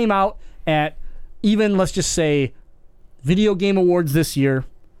would have came out at even, let's just say, Video Game Awards this year,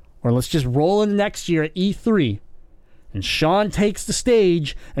 or let's just roll in next year at E3, and Sean takes the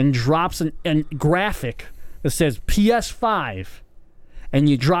stage and drops a graphic that says PS5, and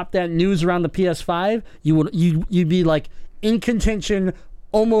you drop that news around the PS5, you'd be like in contention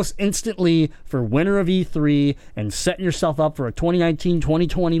almost instantly for winner of E3 and setting yourself up for a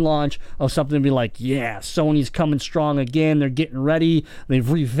 2019-2020 launch of something to be like, yeah, Sony's coming strong again. They're getting ready.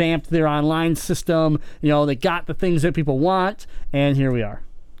 They've revamped their online system. They got the things that people want, and here we are.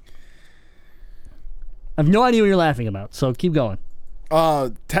 I have no idea what you're laughing about, so keep going.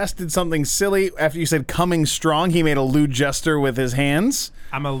 Tested something silly after you said coming strong. He made a lewd gesture with his hands.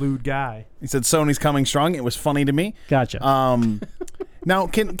 I'm a lewd guy. He said Sony's coming strong. It was funny to me. Gotcha. Now,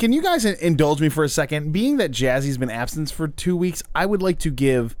 can you guys indulge me for a second? Being that Jazzy's been absent for 2 weeks, I would like to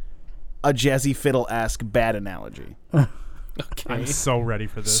give a Jazzy Fiddle-esque bad analogy. Okay. I'm so ready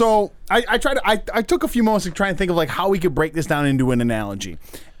for this. So I took a few moments to try and think of how we could break this down into an analogy,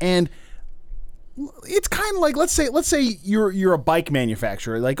 and it's kind of like let's say you're a bike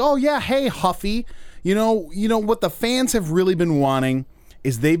manufacturer. Like, oh yeah, hey Huffy, you know what the fans have really been wanting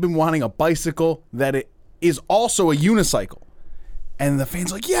is they've been wanting a bicycle that it is also a unicycle. And the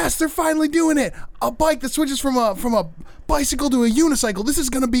fans are like, yes, they're finally doing it. A bike that switches from a bicycle to a unicycle. This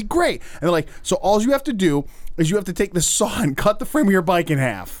is going to be great. And they're like, so all you have to do is you have to take the saw and cut the frame of your bike in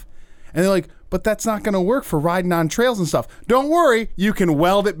half. And they're like, but that's not going to work for riding on trails and stuff. Don't worry, you can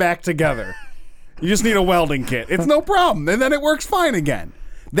weld it back together. You just need a welding kit. It's no problem. And then it works fine again.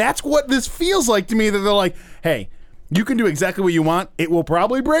 That's what this feels like to me, that they're like, hey, you can do exactly what you want. It will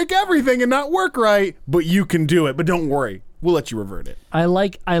probably break everything and not work right, but you can do it. But don't worry. We'll let you revert it. I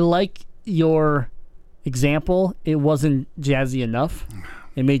like your example. It wasn't jazzy enough.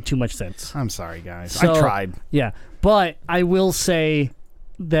 It made too much sense. I'm sorry, guys. So, I tried. Yeah, but I will say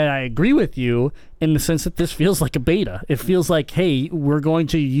that I agree with you in the sense that this feels like a beta. It feels like, hey, we're going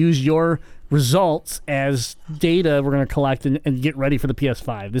to use your results as data we're going to collect and get ready for the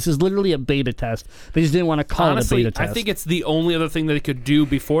PS5. This is literally a beta test. They just didn't want to call it a beta test. I think it's the only other thing that they could do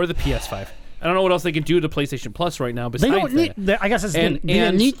before the PS5. I don't know what else they can do to PlayStation Plus right now besides they don't need, I guess they didn't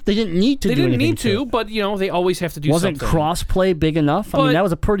need to do anything. They didn't need to, but they always have to do something. Wasn't cross-play big enough? I mean, that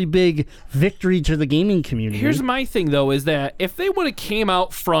was a pretty big victory to the gaming community. Here's my thing, though, is that if they would have came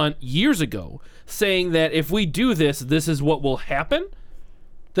out front years ago saying that if we do this, this is what will happen,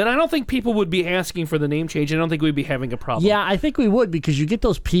 then I don't think people would be asking for the name change. I don't think we'd be having a problem. Yeah, I think we would, because you get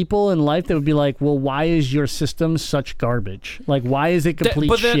those people in life that would be like, well, why is your system such garbage? Like, why is it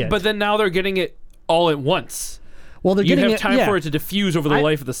complete shit? But then now they're getting it all at once. Well, they're getting have time for it to diffuse over the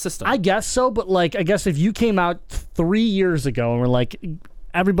life of the system. I guess so, but I guess if you came out 3 years ago and were like,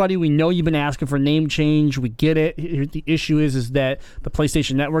 everybody, we know you've been asking for a name change. We get it. The issue is that the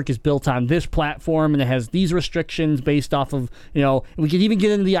PlayStation Network is built on this platform and it has these restrictions based off of, we could even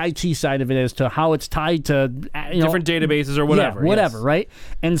get into the IT side of it as to how it's tied to different databases or whatever. Yeah, whatever, yes. Right?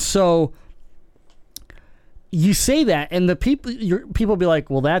 And so you say that, and the people be like,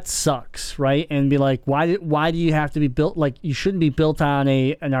 well, that sucks, right? And be like, why do you have to be built, you shouldn't be built on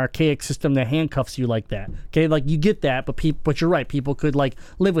an archaic system that handcuffs you like that. Okay, you get that, but you're right, people could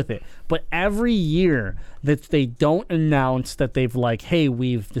live with it. But every year that they don't announce that they've hey,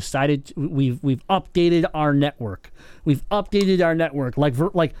 we've decided we've updated our network. We've updated our network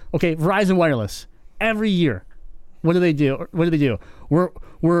okay, Verizon Wireless. Every year, what do they do?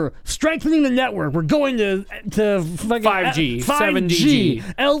 We're strengthening the network. We're going to 5G,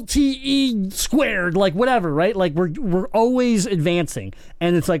 7G, LTE squared, whatever, right? We're always advancing,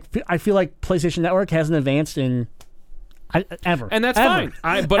 and it's I feel like PlayStation Network hasn't advanced in ever, and that's ever. fine.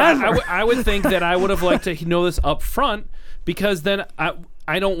 I would think that I would have liked to know this up front, because then I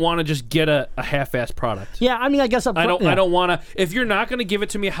I don't want to just get a half-assed product. Yeah, I mean, I guess I don't want to. If you're not going to give it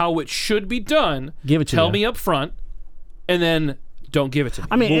to me how it should be done, tell me up front, and then don't give it to me.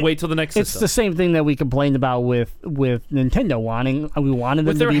 I mean, we'll wait till the next It's system. the same thing that we complained about with Nintendo we wanted them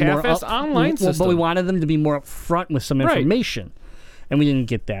With to be their more half-assed online but we system. wanted them to be more upfront with some information, and we didn't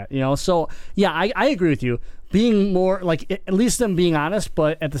get that. So yeah, I agree with you. Being more like at least them being honest,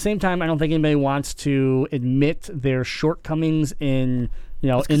 but at the same time, I don't think anybody wants to admit their shortcomings in.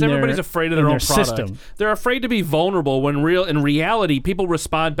 Because everybody's afraid of their own product. System. They're afraid to be vulnerable when in reality, people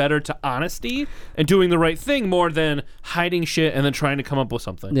respond better to honesty and doing the right thing more than hiding shit and then trying to come up with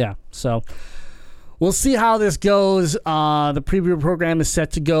something. Yeah, so we'll see how this goes. The preview program is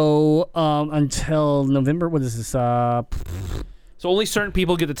set to go until November. What is this? So only certain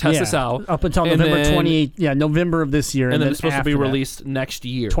people get to test this out. Up until November 28th. Yeah, November of this year. And then it's supposed to be after released next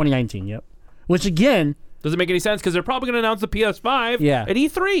year. 2019, yep. Which again... Doesn't make any sense because they're probably going to announce the PS5 at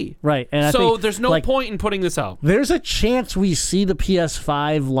E3. Right. And I so think, there's no point in putting this out. There's a chance we see the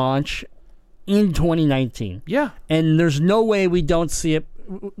PS5 launch in 2019. Yeah. And there's no way we don't see it.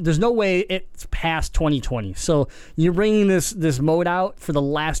 There's no way it's past 2020. So you're bringing this mode out for the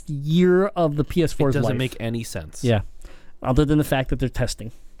last year of the PS4's life. It doesn't make any sense. Yeah. Other than the fact that they're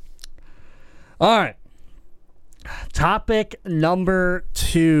testing. All right. Topic number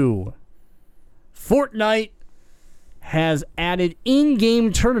 2. Fortnite has added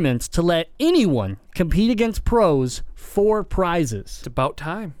in-game tournaments to let anyone compete against pros for prizes. It's about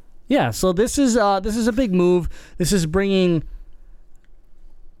time. Yeah, so this is a big move. This is bringing.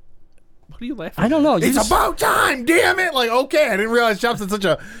 What are you laughing? I don't know. It's about time, damn it! Like, okay, I didn't realize Chops had such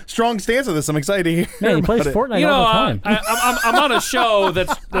a strong stance on this. I'm excited to hear. Man, he plays Fortnite all the time. I'm on a show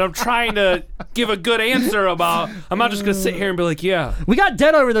that I'm trying to give a good answer about. I'm not just gonna sit here and be like, yeah. We got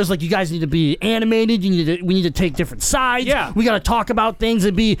Dead over there's like, you guys need to be animated. We need to take different sides. Yeah. We got to talk about things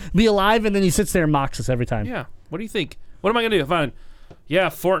and be alive. And then he sits there and mocks us every time. Yeah. What do you think? What am I gonna do? Fine. Yeah,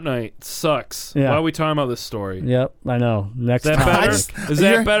 Fortnite sucks. Yeah. Why are we talking about this story? Yep, I know. Next Is that topic. better? Is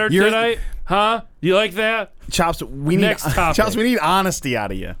that better tonight? Huh? You like that? Chops, we need Next topic. Chops, we need honesty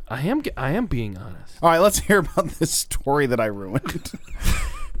out of you. I am being honest. All right, let's hear about this story that I ruined.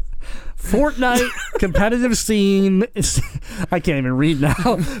 Fortnite competitive scene. I can't even read now.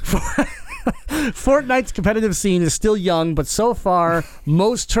 Fortnite's competitive scene is still young, but so far,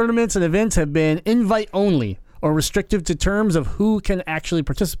 most tournaments and events have been invite only or restrictive to terms of who can actually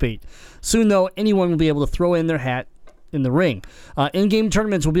participate. Soon, though, anyone will be able to throw in their hat in the ring. In-game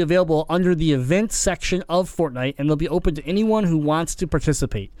tournaments will be available under the events section of Fortnite, and they'll be open to anyone who wants to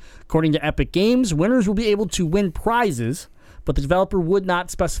participate. According to Epic Games, winners will be able to win prizes, but the developer would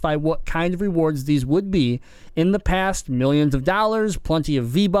not specify what kind of rewards these would be. In the past, millions of dollars, plenty of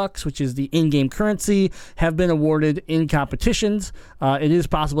V-Bucks, which is the in-game currency, have been awarded in competitions. It is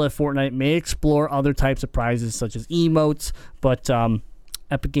possible that Fortnite may explore other types of prizes, such as emotes, but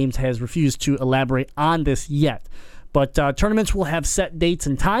Epic Games has refused to elaborate on this yet. But tournaments will have set dates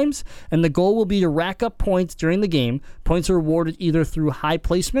and times, and the goal will be to rack up points during the game. Points are awarded either through high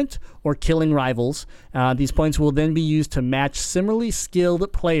placement or killing rivals. These points will then be used to match similarly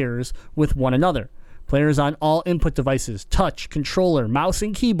skilled players with one another. Players on all input devices, touch, controller, mouse,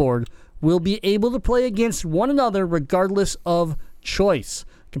 and keyboard, will be able to play against one another regardless of choice.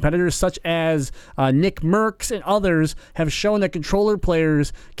 Competitors such as Nick Merckx and others have shown that controller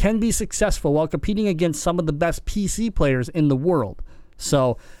players can be successful while competing against some of the best PC players in the world.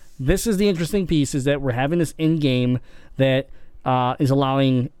 So this is the interesting piece, is that we're having this in-game that is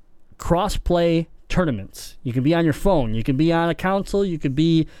allowing cross-play tournaments. You can be on your phone. You can be on a console. You could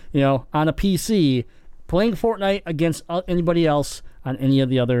be, on a PC playing Fortnite against anybody else on any of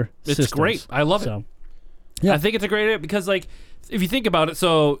the other systems. It's great. I love it. Yeah. I think it's a great idea because, if you think about it,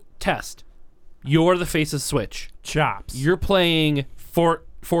 so test. You're the face of Switch. Chops. You're playing Fork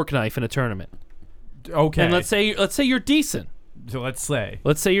Knife in a tournament. Okay. And let's say you're decent. So let's say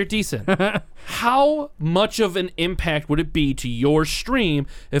you're decent. How much of an impact would it be to your stream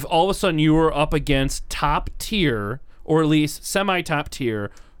if all of a sudden you were up against top tier, or at least semi-top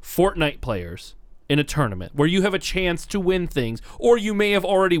tier, Fortnite players in a tournament where you have a chance to win things, or you may have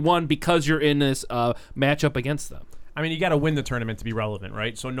already won because you're in this matchup against them? I mean, you got to win the tournament to be relevant,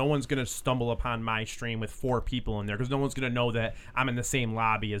 right? So no one's going to stumble upon my stream with 4 people in there because no one's going to know that I'm in the same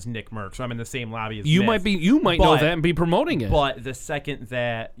lobby as Nick Merckx, so I'm in the same lobby as you Myth. You might know that and be promoting it. But the second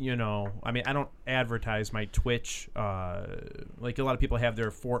that, I mean, I don't advertise my Twitch. Like a lot of people have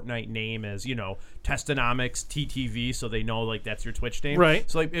their Fortnite name as, Testonomics TTV, so they know that's your Twitch name. Right.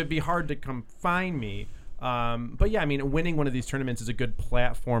 So it'd be hard to come find me. But yeah, I mean, winning one of these tournaments is a good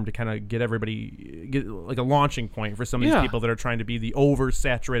platform to kind of get like a launching point for some of these people that are trying to be the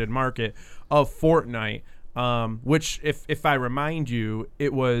oversaturated market of Fortnite. Which, if I remind you,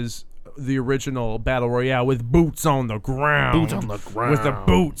 it was the original battle royale with boots on the ground. Boots on the ground. With the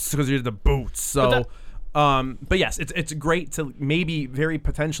boots, because you're the boots. So, but yes, it's great to maybe very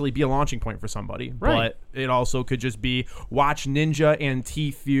potentially be a launching point for somebody. Right. But it also could just be watch Ninja and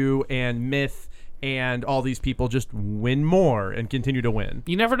Tfue and Myth and all these people just win more and continue to win.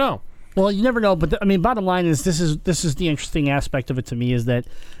 You never know. Well, you never know, but I mean, bottom line is this is the interesting aspect of it to me, is that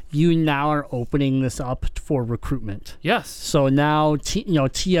you now are opening this up for recruitment. Yes. So now,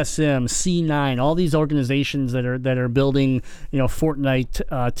 TSM, C9, all these organizations that are building,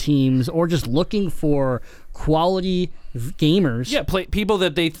 Fortnite teams, or just looking for quality gamers. Yeah, people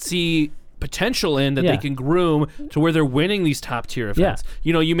that they see potential in that they can groom to where they're winning these top tier events.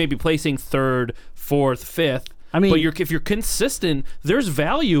 Yeah. You may be placing 3rd, 4th, 5th. I mean, but if you're consistent, there's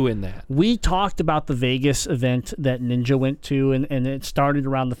value in that. We talked about the Vegas event that Ninja went to, and it started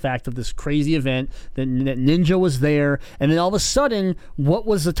around the fact of this crazy event that Ninja was there, and then all of a sudden, what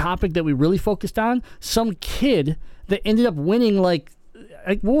was the topic that we really focused on? Some kid that ended up winning, like,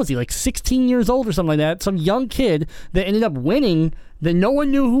 what was he, like 16 years old or something like that? Some young kid that ended up winning that no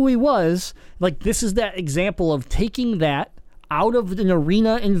one knew who he was. Like, this is that example of taking that out of an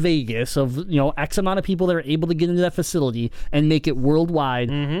arena in Vegas of X amount of people that are able to get into that facility and make it worldwide.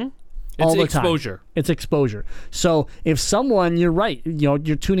 Mm-hmm. All the exposure. Time. It's exposure. So if someone, you're right, you're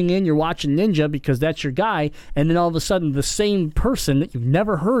tuning in, you're watching Ninja because that's your guy, and then all of a sudden the same person that you've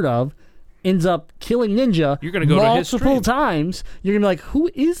never heard of ends up killing Ninja, you're going to go multiple times. You're going to be like, who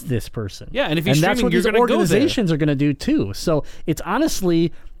is this person? Yeah, and if he's that's what you're these going to go there. Organizations are going to do too. So it's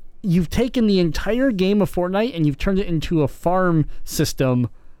honestly, you've taken the entire game of Fortnite and you've turned it into a farm system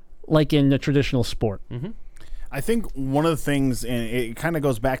like in a traditional sport. Mm-hmm. I think one of the things, and it kind of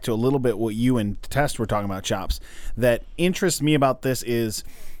goes back to a little bit what you and Test were talking about, Chops, that interests me about this is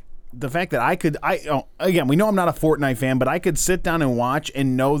the fact that again, we know I'm not a Fortnite fan, but I could sit down and watch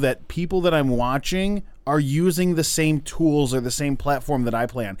and know that people that I'm watching are using the same tools or the same platform that I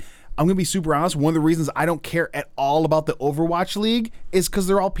play on. I'm going to be super honest. One of the reasons I don't care at all about the Overwatch League is because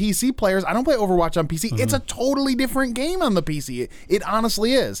they're all PC players. I don't play Overwatch on PC. Mm-hmm. It's a totally different game on the PC. It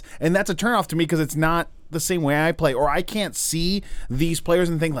honestly is. And that's a turnoff to me because it's not the same way I play, or I can't see these players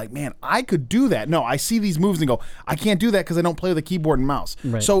and think like, man, I could do that. No, I see these moves and go, I can't do that because I don't play with a keyboard and mouse.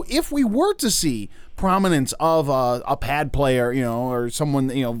 Right. So if we were to see prominence of a pad player, or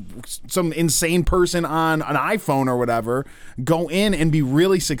someone, some insane person on an iPhone or whatever, go in and be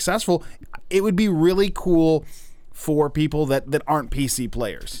really successful, it would be really cool for people that aren't PC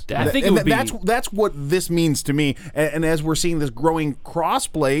players. I think it would be. That's what this means to me. And as we're seeing this growing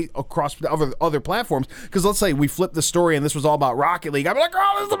crossplay across other platforms, because let's say we flip the story and this was all about Rocket League, I'm like,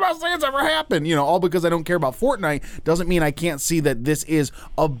 oh, this is the best thing that's ever happened. All because I don't care about Fortnite doesn't mean I can't see that this is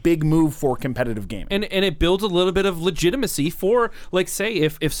a big move for competitive gaming. And it builds a little bit of legitimacy for, like, say,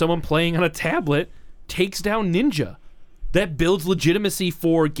 if someone playing on a tablet takes down Ninja. That builds legitimacy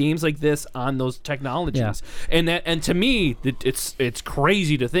for games like this on those technologies. Yeah. And to me, it's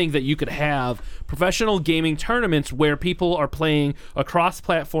crazy to think that you could have professional gaming tournaments where people are playing across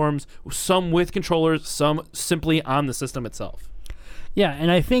platforms, some with controllers, some simply on the system itself. Yeah,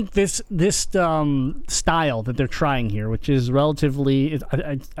 and I think this style that they're trying here, which is relatively,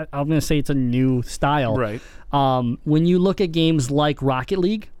 I'm going to say it's a new style. Right. When you look at games like Rocket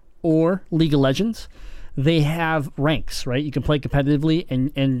League or League of Legends, they have ranks, right? You can play competitively,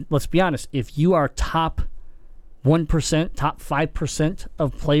 and let's be honest, if you are top 1%, top 5%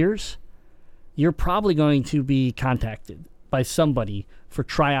 of players, you're probably going to be contacted by somebody for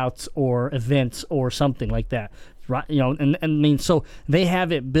tryouts or events or something like that. Right? And I mean, so they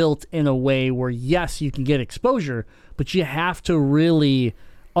have it built in a way where, yes, you can get exposure, but you have to really,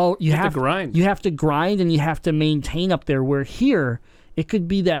 you have to grind. You have to grind and you have to maintain up there, where here, it could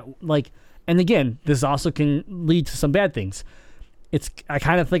be that, like, and again, this also can lead to some bad things. I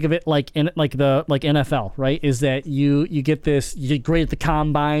kind of think of it like NFL, right? Is that you get this, you did great at the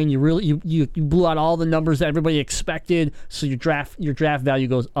combine, you blew out all the numbers that everybody expected, so your draft value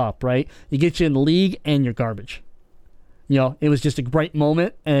goes up, right? You get you in the league and you're garbage. It was just a bright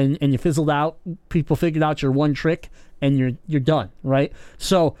moment and you fizzled out. People figured out your one trick and you're done, right?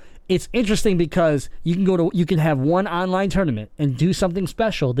 So it's interesting because you can have one online tournament and do something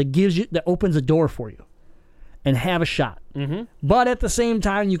special that opens a door for you and have a shot. Mm-hmm. But at the same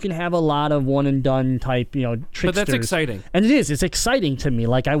time, you can have a lot of one and done type, tricksters. But that's exciting. And it's exciting to me.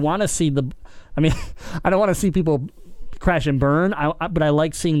 Like, I want to see I don't want to see people crash and burn, but I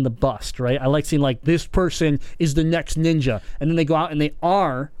like seeing the bust, right? I like seeing like this person is the next ninja, and then they go out and they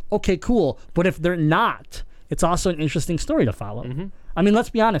are, okay, cool. But if they're not, it's also an interesting story to follow. Mm-hmm. I mean,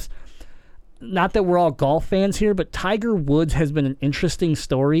 let's be honest. Not that we're all golf fans here, but Tiger Woods has been an interesting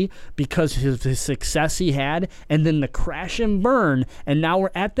story because of his success he had, and then the crash and burn, and now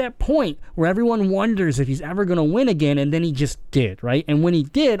we're at that point where everyone wonders if he's ever going to win again, and then he just did, right? And when he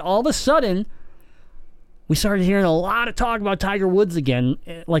did, all of a sudden, we started hearing a lot of talk about Tiger Woods again,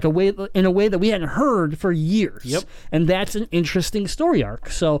 like in a way that we hadn't heard for years. Yep. And that's an interesting story arc.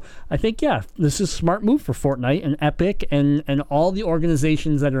 So I think, yeah, this is a smart move for Fortnite and Epic and all the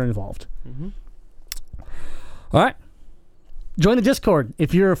organizations that are involved. Mm-hmm. All right. Join the Discord.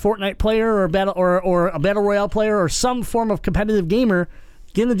 If you're a Fortnite player or a Battle Royale player or some form of competitive gamer,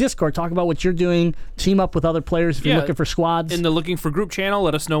 get in the Discord. Talk about what you're doing. Team up with other players if you're looking for squads. In the Looking for Group channel,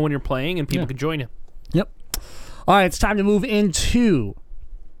 let us know when you're playing and people can join you. Yep. All right, it's time to move into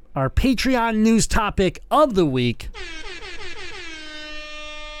our Patreon news topic of the week.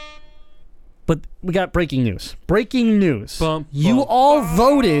 But we got breaking news. Breaking news. You all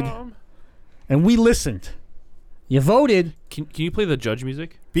voted, and we listened. You voted. Can you play the judge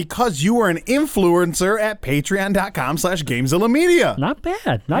music? Because you are an influencer at patreon.com/GameZillaMedia. Not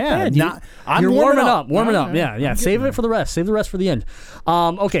bad. Not bad. I'm You're warming up. Warming up. Yeah. Save it for the rest. Save the rest for the end.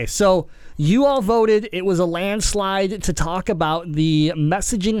 Okay, so you all voted. It was a landslide to talk about the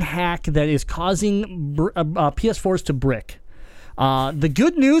messaging hack that is causing PS4s to brick. The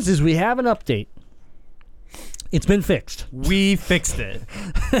good news is we have an update. It's been fixed. We fixed it.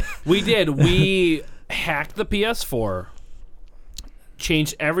 We did. We hacked the PS4,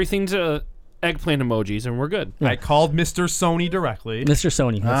 changed everything to eggplant emojis, and we're good. I called Mr. Sony directly. Mr.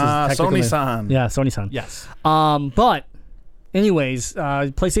 Sony. Sony-san. Yeah, Sony-san. Yes. But anyways,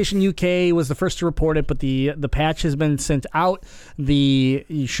 PlayStation UK was the first to report it, but the patch has been sent out.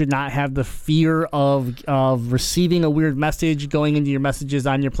 You should not have the fear of receiving a weird message going into your messages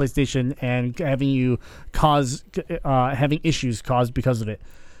on your PlayStation and having having issues caused because of it.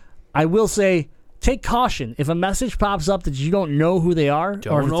 I will say, take caution. If a message pops up that you don't know who they are,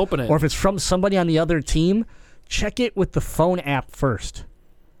 don't open it. Or if it's from somebody on the other team, check it with the phone app first.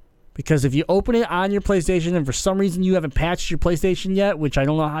 Because if you open it on your PlayStation and for some reason you haven't patched your PlayStation yet, which I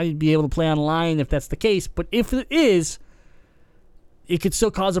don't know how you'd be able to play online if that's the case, but if it is, it could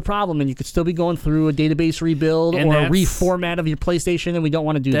still cause a problem and you could still be going through a database rebuild or a reformat of your PlayStation, and we don't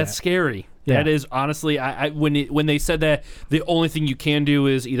want to do that. That's scary. Yeah. That is, honestly, when they said that the only thing you can do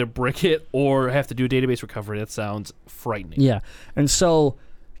is either brick it or have to do a database recovery, that sounds frightening. Yeah, and so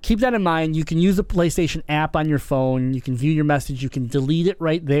keep that in mind. You can use the PlayStation app on your phone. You can view your message. You can delete it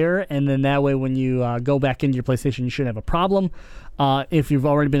right there, and then that way when you go back into your PlayStation, you shouldn't have a problem. If you've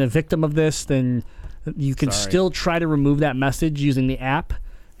already been a victim of this, then you can still try to remove that message using the app,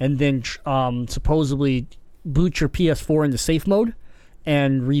 and then supposedly boot your PS4 into safe mode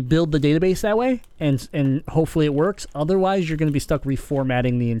and rebuild the database that way, and hopefully it works. Otherwise, you're going to be stuck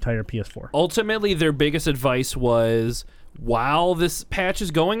reformatting the entire PS4. Ultimately, their biggest advice was, while this patch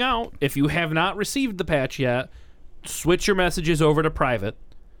is going out, if you have not received the patch yet, switch your messages over to private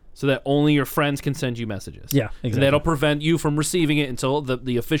so that only your friends can send you messages. Yeah, exactly. And that'll prevent you from receiving it until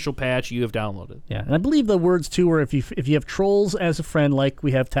the official patch you have downloaded. Yeah, and I believe the words too were if you have trolls as a friend, like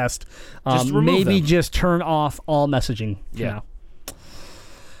we have Test, just remove them. Just turn off all messaging for now. Yeah.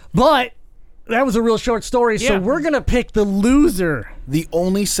 But that was a real short story, so we're going to pick the loser. The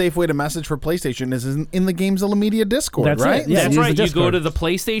only safe way to message for PlayStation is in the GameZilla Media Discord, That's right? it. Yeah, That's use right. the You go Discord. to the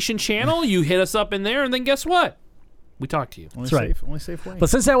PlayStation channel, you hit us up in there, and then guess what? We talk to you. That's right. Only safe way. But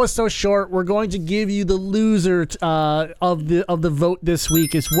since that was so short, we're going to give you the loser of the vote this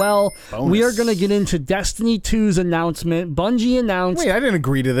week as well. Bonus. We are going to get into Destiny 2's announcement. Bungie announced. Wait, I didn't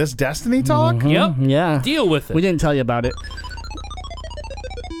agree to this Destiny talk. Yep. Yeah. Deal with it. We didn't tell you about it.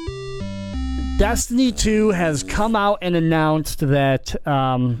 Destiny 2 has come out and announced that,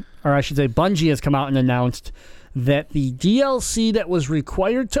 or I should say Bungie has come out and announced that the DLC that was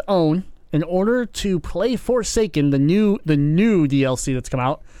required to own in order to play Forsaken, the new DLC that's come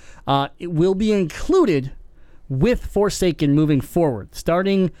out, it will be included with Forsaken moving forward,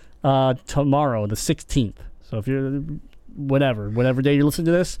 starting tomorrow, the 16th. So if you're, whatever day you listen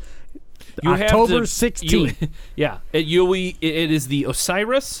to this, October 16th. It is the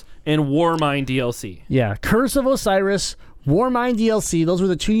Osiris and Warmind DLC. Yeah, Curse of Osiris, Warmind DLC. Those were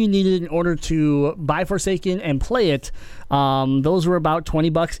the two you needed in order to buy Forsaken and play it. Those were about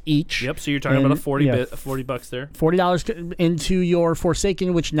 $20 each. Yep. So you're talking about $40 bucks there. $40 into your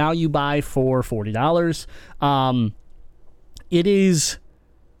Forsaken, which now you buy for $40. It is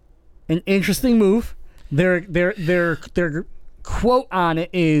an interesting move. Their quote on it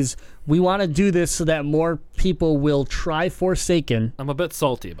is, "We want to do this so that more people will try Forsaken." I'm a bit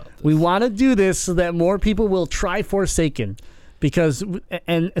salty about this. We want to do this so that more people will try Forsaken, because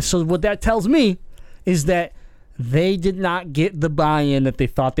so what that tells me is that they did not get the buy-in that they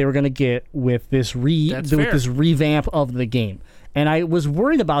thought they were going to get with this revamp of the game. And I was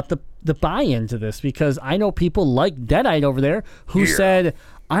worried about the buy-in to this, because I know people like Deadite over there who said,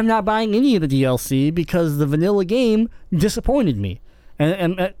 "I'm not buying any of the DLC because the vanilla game disappointed me."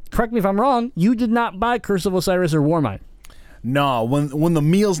 And correct me if I'm wrong, you did not buy Curse of Osiris or Warmind. No, when the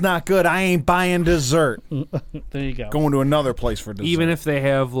meal's not good, I ain't buying dessert. There you go. Going to another place for dessert. Even if they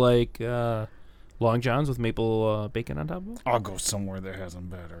have like Long Johns with maple bacon on top of them? I'll go somewhere that has them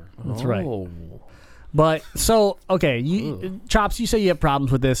better. That's right. But so, okay, Chops, you say you have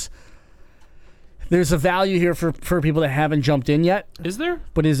problems with this. There's a value here for people that haven't jumped in yet. Is there?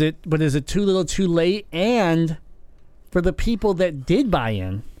 But is it too little, too late? And for the people that did buy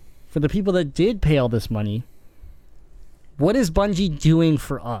in, for the people that did pay all this money, what is Bungie doing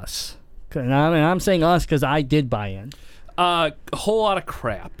for us? And I'm saying us because I did buy in. A whole lot of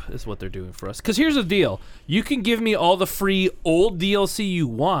crap is what they're doing for us. Because here's the deal. You can give me all the free old DLC you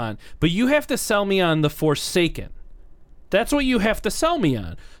want, but you have to sell me on the Forsaken. That's what you have to sell me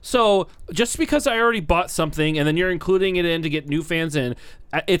on. So just because I already bought something and then you're including it in to get new fans in,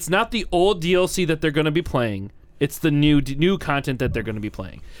 it's not the old DLC that they're going to be playing. It's the new content that they're going to be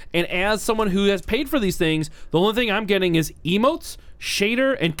playing. And as someone who has paid for these things, the only thing I'm getting is emotes,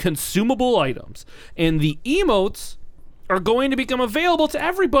 shader, and consumable items. And the emotes are going to become available to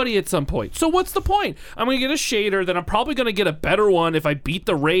everybody at some point. So what's the point? I'm going to get a shader, then I'm probably going to get a better one if I beat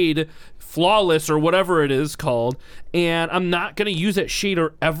the raid flawless or whatever it is called, and I'm not going to use that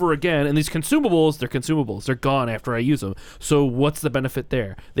shader ever again. And these consumables, they're consumables. They're gone after I use them. So what's the benefit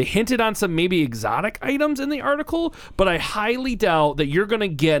there? They hinted on some maybe exotic items in the article, but I highly doubt that you're going to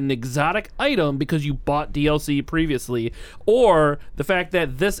get an exotic item because you bought DLC previously, or the fact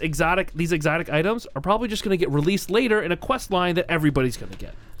that these exotic items are probably just going to get released later in a quest line that everybody's going to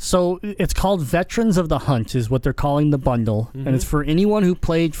get. So it's called Veterans of the Hunt is what they're calling the bundle, and it's for anyone who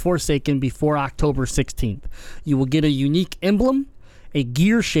played Forsaken before October 16th. You will get a unique emblem, a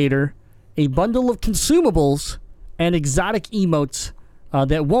gear shader, a bundle of consumables, and exotic emotes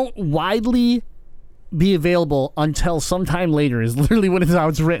that won't widely be available until sometime later is literally how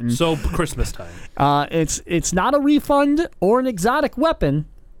it's written. So Christmas time. It's not a refund or an exotic weapon.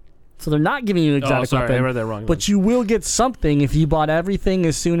 So they're not giving you an exotic weapon. I read that wrong. But you will get something if you bought everything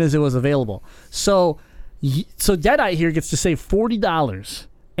as soon as it was available. So Deadite here gets to save $40,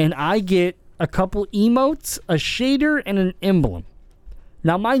 and I get a couple emotes, a shader, and an emblem.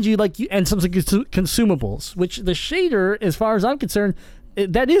 Now, mind you, and some consumables, which the shader, as far as I'm concerned,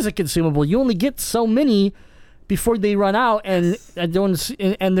 that is a consumable. You only get so many before they run out, and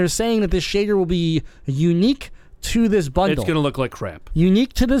they're saying that this shader will be unique to this bundle. It's going to look like crap.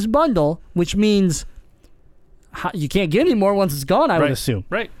 Unique to this bundle, which means you can't get any more once it's gone, I would assume.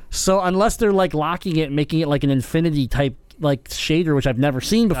 Right. So unless they're making it like an infinity type shader, which I've never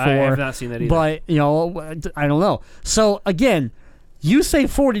seen before. I have not seen that either. But, I don't know. So again, you say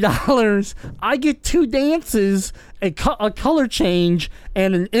 $40, I get 2 dances, a color change,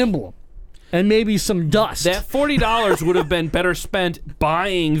 and an emblem. And maybe some dust. That $40 would have been better spent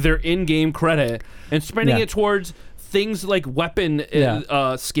buying their in-game credit and spending it towards things like weapon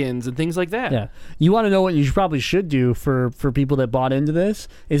skins and things like that. Yeah. You want to know what you probably should do for people that bought into this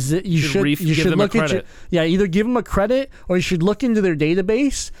is that you should look at either give them a credit or you should look into their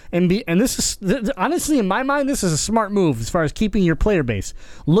database and this is honestly in my mind this is a smart move as far as keeping your player base.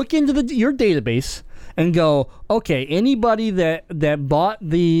 Look into your database and go, okay, anybody that bought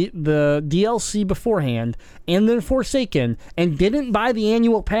the DLC beforehand and then Forsaken and didn't buy the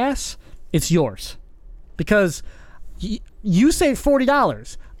annual pass, it's yours. Because you save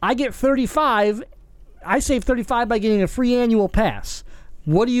 $40. I get $35. I save $35 by getting a free annual pass.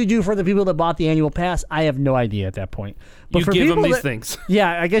 What do you do for the people that bought the annual pass? I have no idea at that point. But you for give people them these things.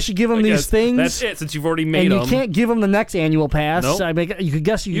 Yeah, I guess you give them these things. That's it, since you've already made them. And you can't give them the next annual pass. Nope. You could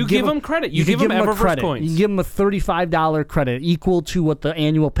guess you give them credit. You give them Eververse coins. You give them a $35 credit, equal to what the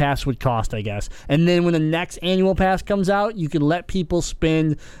annual pass would cost, I guess. And then when the next annual pass comes out, you can let people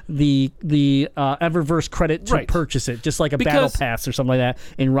spend the Eververse credit to purchase it, just like a battle pass or something like that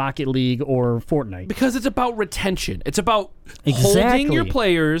in Rocket League or Fortnite. Because it's about retention. It's about holding your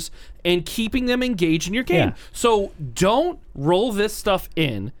players and keeping them engaged in your game. Yeah. So don't roll this stuff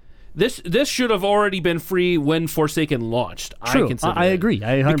in. This should have already been free when Forsaken launched. True. I consider I agree.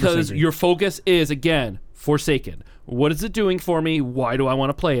 I 100% because agree. your focus is again Forsaken. What is it doing for me? Why do I want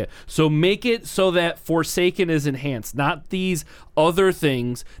to play it? So make it so that Forsaken is enhanced, not these other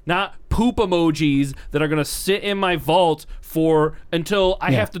things, not poop emojis that are going to sit in my vault until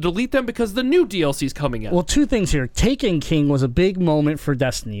I have to delete them because the new DLC is coming out. Well, two things here. Taken King was a big moment for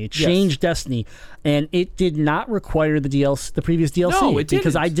Destiny. It changed Destiny, and it did not require the previous DLC. No, it didn't.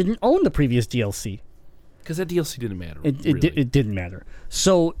 Because I didn't own the previous DLC. Because that DLC didn't matter. It didn't matter.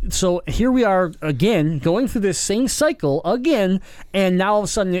 So here we are again, going through this same cycle again, and now all of a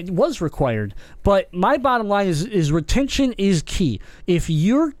sudden it was required. But my bottom line is retention is key. If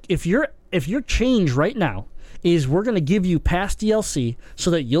your change right now is we're going to give you past DLC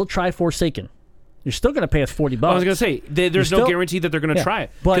so that you'll try Forsaken, you're still going to pay us $40. I was going to say there's no guarantee that they're going to try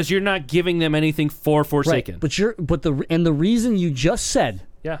it because you're not giving them anything for Forsaken. Right, but the reason you just said.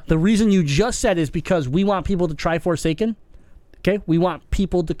 Yeah. The reason you just said is because we want people to try Forsaken. Okay? We want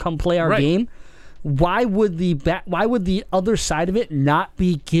people to come play our game. Why would the other side of it not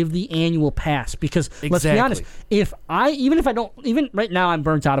be give the annual pass? Because let's be honest, even right now I'm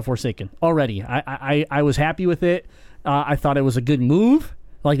burnt out of Forsaken already. I was happy with it. I thought it was a good move.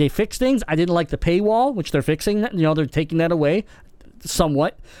 Like they fixed things. I didn't like the paywall, which they're fixing. They're taking that away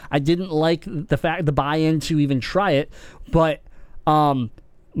somewhat. I didn't like the buy-in to even try it, but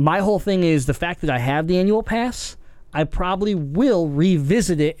my whole thing is the fact that I have the annual pass, I probably will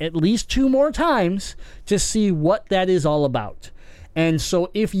revisit it at least 2 more times to see what that is all about. And so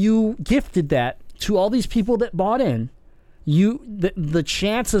if you gifted that to all these people that bought in, the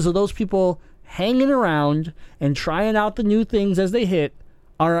chances of those people hanging around and trying out the new things as they hit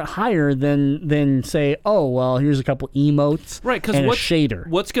are higher than say, oh, well, here's a couple emotes and a shader.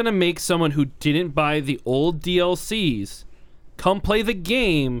 What's going to make someone who didn't buy the old DLCs come play the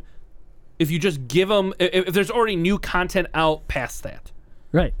game if you just give them, if there's already new content out past that?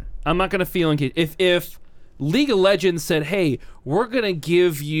 Right. I'm not going to feel engaged. If League of Legends said, hey, we're going to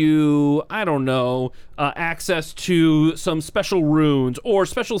give you, I don't know, access to some special runes or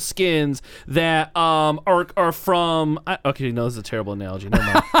special skins that are from, okay, no, this is a terrible analogy. Never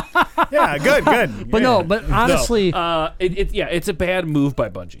mind. Yeah, good. But honestly, it's a bad move by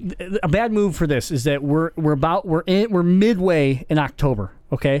Bungie. A bad move for this is that we're midway in October.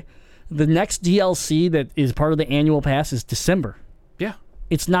 Okay, the next DLC that is part of the annual pass is December. Yeah,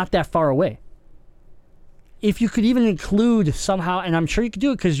 it's not that far away. If you could even include somehow, and I'm sure you could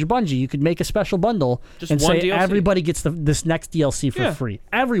do it because you're Bungie, you could make a special bundle and say DLC. Everybody gets this next DLC for free.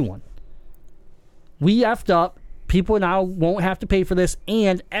 Everyone. We effed up. People now won't have to pay for this,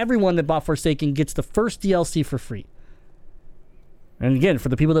 and everyone that bought Forsaken gets the first DLC for free. And again, for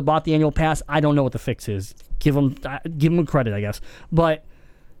the people that bought the annual pass, I don't know what the fix is. Give them credit, I guess. But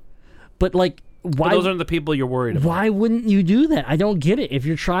like, why? But those aren't the people you're worried about. Why wouldn't you do that? I don't get it. If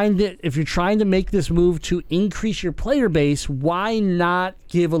you're trying to make this move to increase your player base, why not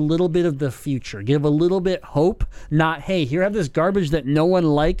give a little bit of the future? Give a little bit hope. Not, hey, here, have this garbage that no one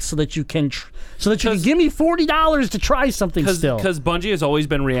likes, so that you can give me $40 to try something still. Because Bungie has always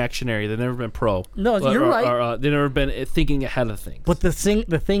been reactionary. They've never been pro. No, you're right. They've never been thinking ahead of things. But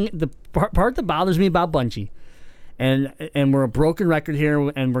the part that bothers me about Bungie. And we're a broken record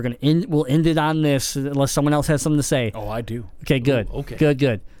here, and we'll end it on this unless someone else has something to say. Oh, I do. Okay, good. Ooh, okay.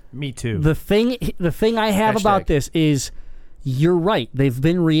 Good. Me too. The thing I have about this is, you're right. They've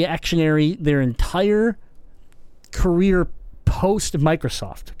been reactionary their entire career post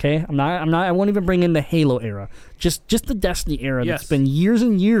Microsoft. Okay, I won't even bring in the Halo era. Just the Destiny era. Yes. That's been years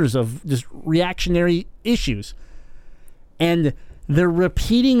and years of just reactionary issues, and they're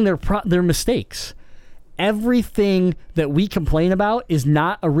repeating their mistakes. Everything that we complain about is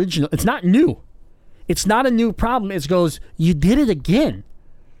not original. It's not new. It's not a new problem. It goes, you did it again.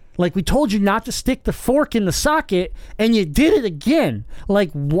 Like, we told you not to stick the fork in the socket, and you did it again.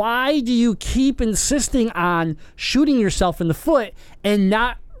 Like, why do you keep insisting on shooting yourself in the foot and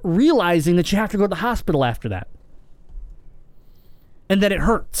not realizing that you have to go to the hospital after that? And that it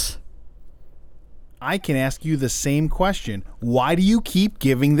hurts. I can ask you the same question. Why do you keep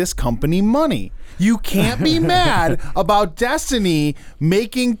giving this company money? You can't be mad about Destiny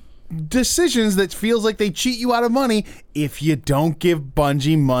making decisions that feels like they cheat you out of money if you don't give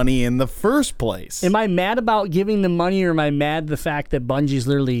Bungie money in the first place. Am I mad about giving them money, or am I mad the fact that Bungie's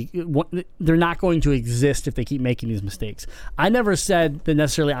literally, they're not going to exist if they keep making these mistakes? I never said that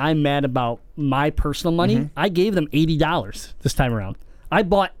necessarily I'm mad about my personal money. Mm-hmm. I gave them $80 this time around. I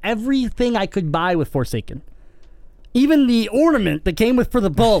bought everything I could buy with Forsaken. Even the ornament that came for the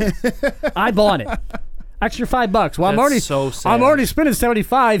bulb, I bought it. Extra $5. Well, I'm already spending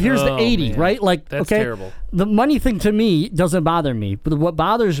 $75. Here's the $80, man. Right? Like, that's okay, terrible. The money thing to me doesn't bother me, but what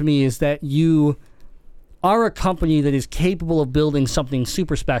bothers me is that you are a company that is capable of building something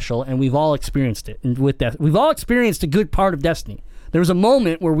super special, and we've all experienced it. And with that, we've all experienced a good part of Destiny. There was a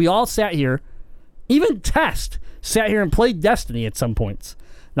moment where we all sat here, even Test sat here and played Destiny at some points.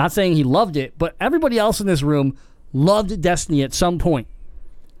 Not saying he loved it, but everybody else in this room loved Destiny at some point.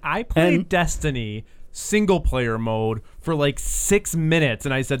 I played Destiny single-player mode for like 6 minutes,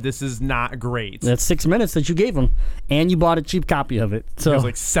 and I said, this is not great. That's 6 minutes that you gave him, and you bought a cheap copy of it. So it was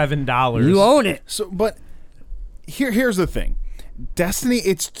like $7. You own it. So, but here's the thing. Destiny,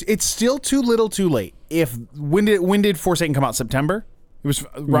 it's still too little too late. When did Forsaken come out? September? It was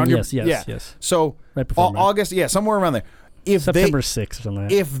around yes. So right before August, somewhere around there. If September 6th or something like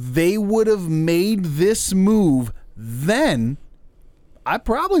that. If they would have made this move then, I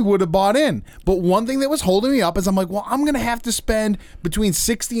probably would have bought in. But one thing that was holding me up is I'm like, well, I'm going to have to spend between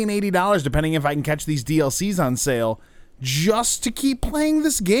 $60 and $80, depending if I can catch these DLCs on sale, just to keep playing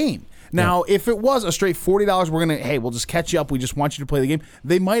this game. Now, if it was a straight $40, we'll just catch you up. We just want you to play the game.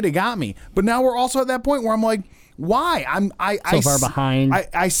 They might have got me. But now we're also at that point where I'm like, why? So far behind.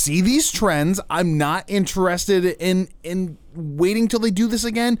 I see these trends. I'm not interested in waiting till they do this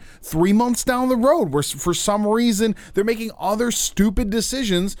again 3 months down the road, where for some reason they're making other stupid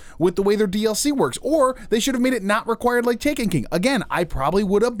decisions with the way their DLC works. Or they should have made it not required like Taken King. Again, I probably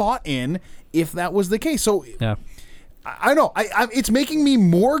would have bought in if that was the case. So yeah. I know. It's making me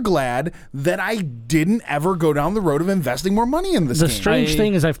more glad that I didn't ever go down the road of investing more money in this game. The strange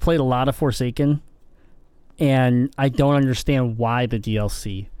thing is I've played a lot of Forsaken, and I don't understand why the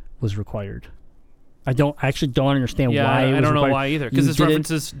DLC was required. I actually don't understand why it was I don't know required. why either, because this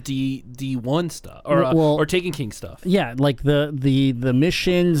references D1 stuff or Taken King stuff. Yeah, like the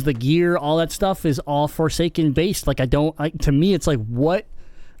missions, the gear, all that stuff is all Forsaken based. Like to me, it's like, what?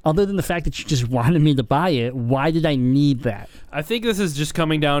 Other than the fact that you just wanted me to buy it, why did I need that? I think this is just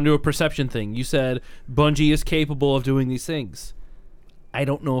coming down to a perception thing. You said Bungie is capable of doing these things. I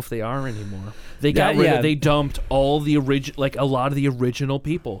don't know if they are anymore. They got rid of. They dumped all the a lot of the original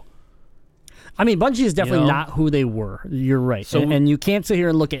people. I mean, Bungie is definitely not who they were. You're right. So, and you can't sit here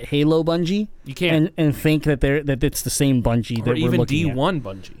and look at Halo Bungie. You can't and think that it's the same Bungie that we're looking at. Or even D1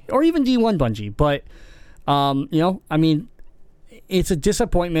 Bungie. Or even D1 Bungie. But I mean, it's a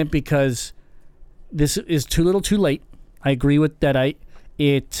disappointment because this is too little too late. I agree with Deadite.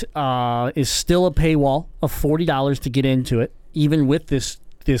 It is still a paywall of $40 to get into it, even with this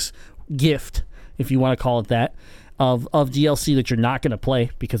gift, if you want to call it that, of DLC that you're not going to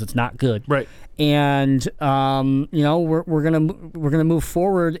play because it's not good. Right. And we're gonna move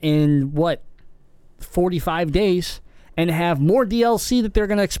forward in 45 days and have more DLC that they're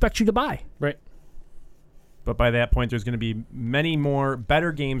going to expect you to buy. Right. But by that point, there's going to be many more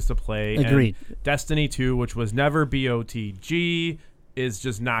better games to play. Agreed. And Destiny 2, which was never BOTG, is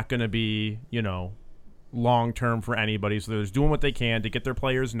just not going to be, long-term for anybody. So they're just doing what they can to get their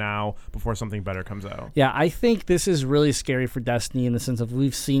players now before something better comes out. Yeah, I think this is really scary for Destiny in the sense of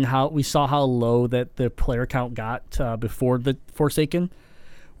we saw how low that the player count got before the Forsaken.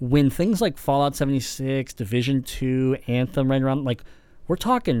 When things like Fallout 76, Division 2, Anthem right around, we're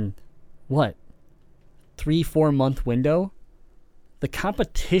talking, 3-4 month window, the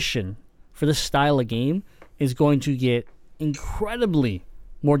competition for this style of game is going to get incredibly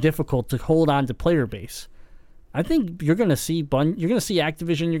more difficult to hold on to player base. I think you're going to see Activision,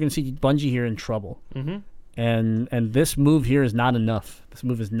 you're going to see Bungie here in trouble. Mm-hmm. And this move here is not enough. This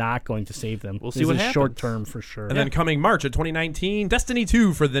move is not going to save them. We'll see what happens. Short term for sure. And then coming March of 2019, Destiny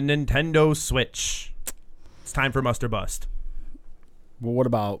 2 for the Nintendo Switch. It's time for Must or Bust. Well, what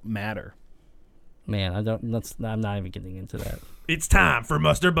about Matter? Man, I'm not even getting into that. It's time for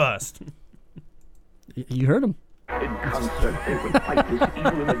Must or Bust. You heard him. In concert, they would fight this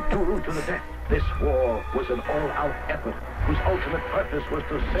evil in a duel to the death. This war was an all-out effort whose ultimate purpose was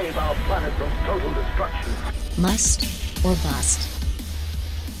to save our planet from total destruction. Must or bust?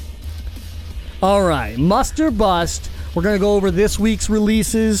 All right, must or bust. We're going to go over this week's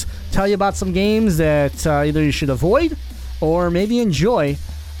releases, tell you about some games that either you should avoid or maybe enjoy.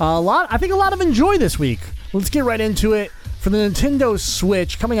 I think a lot of enjoy this week. Let's get right into it. For the Nintendo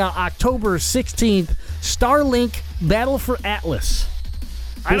Switch, coming out October 16th, Starlink Battle for Atlas.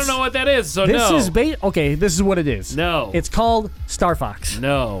 I don't know what that is, so this no. This is what it is. No. It's called Star Fox.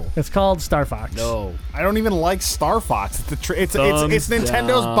 No. It's called Star Fox. No. I don't even like Star Fox. It's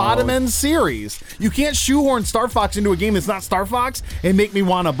Nintendo's bottom end series. You can't shoehorn Star Fox into a game that's not Star Fox and make me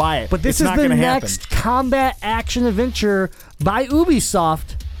want to buy it. But this is the next combat action adventure by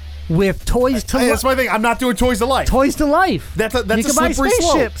Ubisoft with Toys to Hey, Life. that's my thing. I'm not doing Toys to Life. Toys to Life. That's a You can buy slippery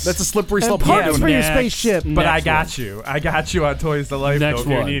slope. spaceships. That's a slippery And slope. parts Yeah, for your next. spaceship. But I Next got you. I got you on Toys to Life. Next though, if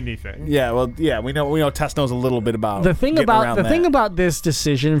you one. need anything. Yeah, well, yeah, we know Tess knows a little bit about The thing getting about around the that. thing about this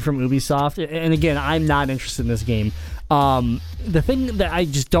decision from Ubisoft, and again, I'm not interested in this game. The thing that I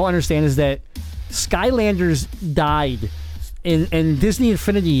just don't understand is that Skylanders died, and Disney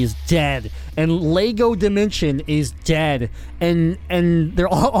Infinity is dead, and Lego Dimension is dead, and they're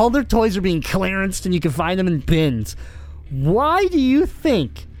all their toys are being clearanced, and you can find them in bins. Why do you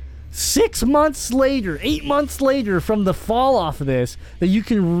think 6 months later, 8 months later from the fall off of this, that you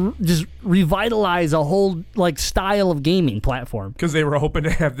can just revitalize a whole like style of gaming platform? Because they were hoping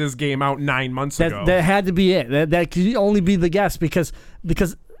to have this game out 9 months ago. That had to be it. That could only be the guess because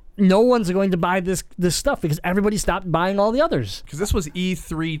no one's going to buy this stuff because everybody stopped buying all the others. Because this was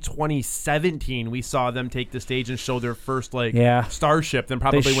E3 2017, we saw them take the stage and show their first Starship. Then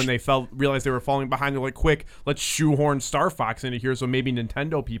probably when they realized they were falling behind, they're like, "Quick, let's shoehorn Star Fox into here, so maybe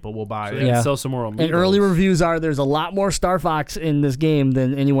Nintendo people will buy it." Yeah. Sell some more Amiibos. And early reviews are there's a lot more Star Fox in this game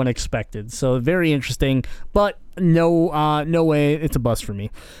than anyone expected. So very interesting, but no way, it's a bust for me.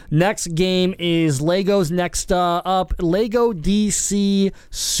 Next game is Lego's next up, Lego DC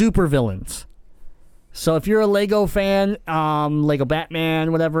Supervillains. So if you're a Lego fan, Lego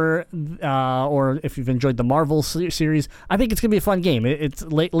Batman, whatever, or if you've enjoyed the Marvel series, I think it's gonna be a fun game.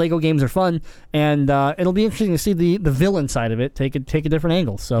 Lego games are fun, and it'll be interesting to see the villain side of it take a different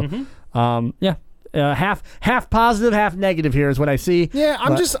angle. So, half positive, half negative here is what I see. Yeah,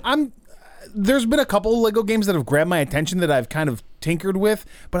 there's been a couple of Lego games that have grabbed my attention that I've kind of tinkered with,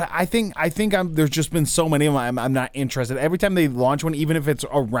 but I think there's just been so many of them I'm not interested. Every time they launch one, even if it's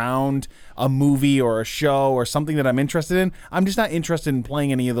around a movie or a show or something that I'm interested in, I'm just not interested in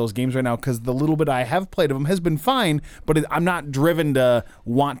playing any of those games right now because the little bit I have played of them has been fine, but I'm not driven to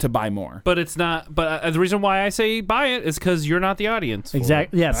want to buy more. But it's not. But the reason why I say buy it is because you're not the audience.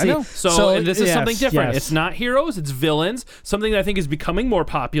 Exactly. Yeah. See, I know. So and this is yes, something different. yes. It's not heroes, it's villains. Something that I think is becoming more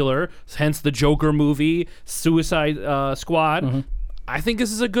popular, hence the Joker movie, Suicide Squad. Mm-hmm. I think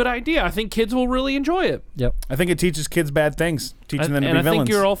this is a good idea. I think kids will really enjoy it. Yep. I think it teaches kids bad things, teaching them to and be I villains. think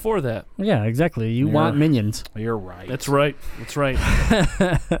you're all for that. Yeah, exactly. You want minions. You're right. That's right. That's right.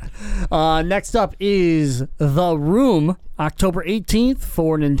 Next up is The Room, October 18th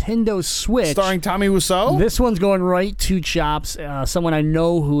for Nintendo Switch. Starring Tommy Wiseau. This one's going right to Chops, someone I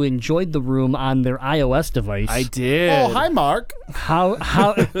know who enjoyed The Room on their iOS device. I did. Oh, hi, Mark.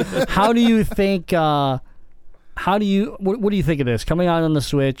 How do you think? What do you think of this coming out on the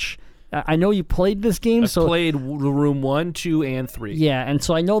Switch? I know you played this game, I've played Room 1, 2, and 3. Yeah, and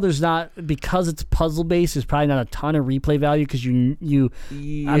so I know there's not, because it's puzzle based, there's probably not a ton of replay value because There's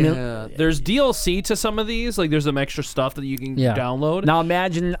DLC to some of these. Like there's some extra stuff that you can download. Now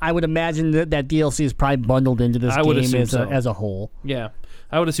I would imagine that DLC is probably bundled into this game as a whole. Yeah,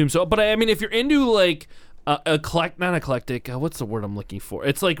 I would assume so. But I mean, if you're into like not eclectic, what's the word I'm looking for?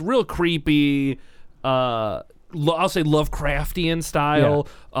 It's like real creepy. I'll say Lovecraftian style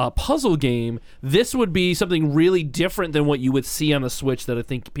puzzle game. This would be something really different than what you would see on the Switch that I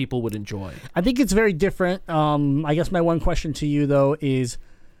think people would enjoy. I think it's very different. I guess my one question to you though is,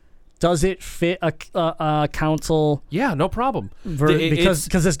 does it fit a console? Yeah, no problem. Because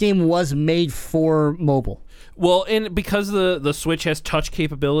this game was made for mobile. Well, and because the Switch has touch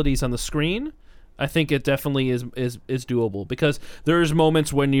capabilities on the screen, I think it definitely is doable because there's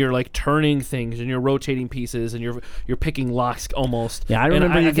moments when you're like turning things and you're rotating pieces and you're picking locks almost. Yeah, I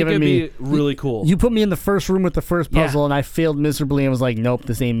remember you giving me be really cool. You put me in the first room with the first puzzle and I failed miserably and was like, nope,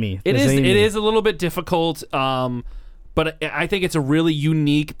 this ain't me. It is a little bit difficult, but I think it's a really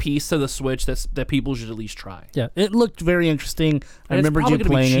unique piece to the Switch that people should at least try. Yeah, it looked very interesting. I remember you playing it. It's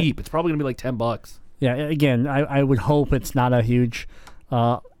probably going to be cheap. It's probably going to be like $10. Yeah, again, I would hope it's not a huge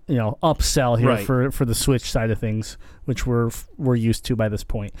upsell here for the Switch side of things, which we're used to by this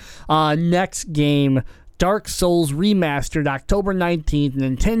point. Next game, Dark Souls Remastered, October 19th,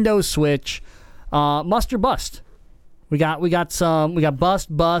 Nintendo Switch. Must or bust? We got bust,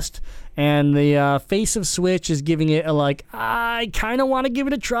 and the face of Switch is giving it a like. I kind of want to give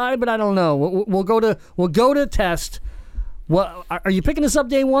it a try, but I don't know. We'll go to test. What are you picking this up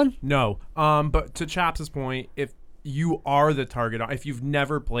day one? No. But to Chops' point, if you are the target, if you've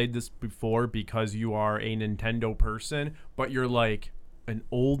never played this before because you are a Nintendo person, but you're like an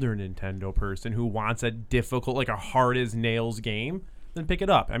older Nintendo person who wants a difficult, like a hard as nails game, then pick it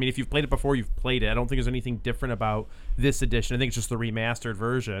up. I mean, if you've played it before, you've played it. I don't think there's anything different about this edition. I think it's just the remastered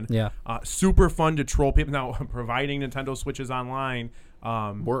version. Yeah. Super fun to troll people. Now, providing Nintendo Switches online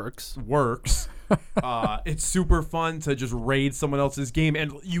Works. It's super fun to just raid someone else's game,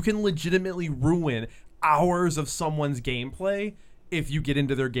 and you can legitimately ruin hours of someone's gameplay if you get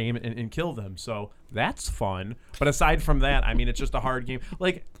into their game and kill them. So that's fun. But aside from that, I mean, it's just a hard game.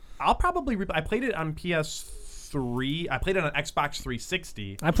 Like, I'll probably I played it on PS3. I played it on Xbox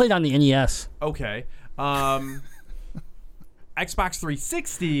 360. I played on the NES. Okay. Xbox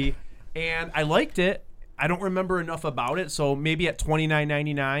 360, and I liked it. I don't remember enough about it, so maybe at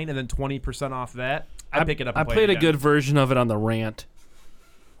 $29.99 and then 20% off that, I'd pick it up and I play played it a again. good version of it on the Rant.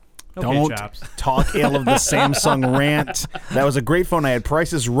 Okay, Don't Chops. talk ill of the Samsung Rant. That was a great phone. I had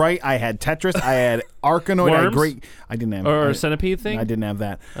Prices Right. I had Tetris. I had Arkanoid. I had Worms? I didn't have Or Centipede thing? I didn't have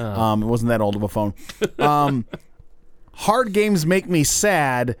that. It wasn't that old of a phone. Hard games make me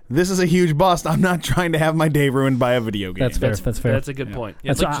sad. This is a huge bust. I'm not trying to have my day ruined by a video game. That's fair. That's fair. That's a good point.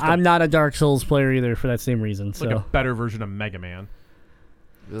 Yeah, it's That's like just I'm not a Dark Souls player either for that same reason. it's So like a better version of Mega Man.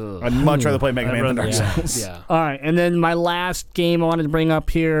 I'd much rather play Mega Man than Dark Yeah. Souls. Yeah. all right, and then my last game I wanted to bring up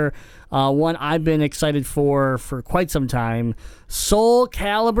here, one I've been excited for quite some time, Soul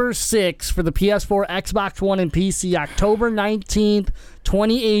Calibur 6 for the PS4, Xbox One, and PC, October 19th,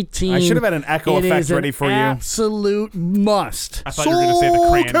 2018. I should have had an echo It effect is an ready for you. absolute must. I thought you were going to say the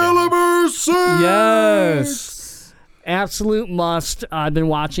Cran demo. Calibur 6! Yes. Absolute must. I've been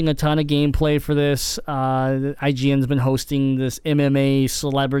watching a ton of gameplay for this. IGN's been hosting this MMA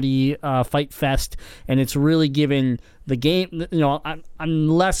celebrity fight fest, and it's really given the game. You know, I'm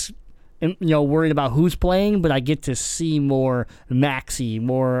less, worried about who's playing, but I get to see more Maxi,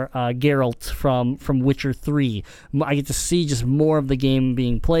 more Geralt from Witcher 3. I get to see just more of the game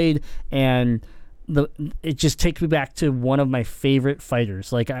being played, and it just takes me back to one of my favorite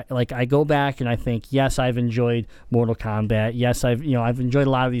fighters. Like I go back and I think, yes, I've enjoyed Mortal Kombat. Yes, I've enjoyed a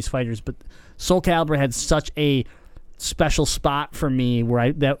lot of these fighters, but Soul Calibur had such a special spot for me where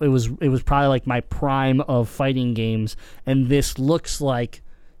it was probably like my prime of fighting games, and this looks like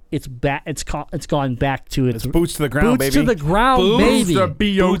it's back. It's gone back to its boots to the ground, boots baby. to the ground, baby.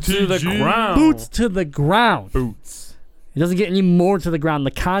 Boots to the ground. Boots to the ground. Boots. It doesn't get any more to the ground.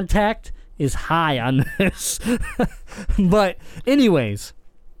 The contact is high on this. But anyways,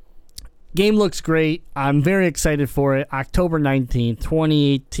 game looks great. I'm very excited for it. October 19th,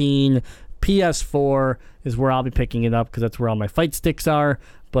 2018, PS4 is where I'll be picking it up because that's where all my fight sticks are.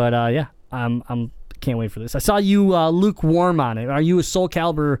 But yeah, I'm can't wait for this. I saw you lukewarm on it. Are you a Soul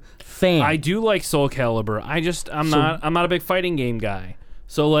Calibur fan? I do like Soul Calibur. I'm not a big fighting game guy.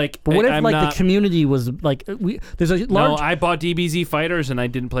 So like, but what if I'm like not, the community was like there's a large. No, I bought DBZ Fighters and I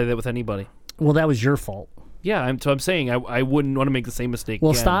didn't play that with anybody. Well, that was your fault. Yeah, I'm saying I wouldn't want to make the same mistake.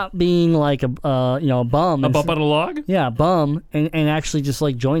 Well, again. stop being like a bum. A bump on a log? Yeah, bum, and actually just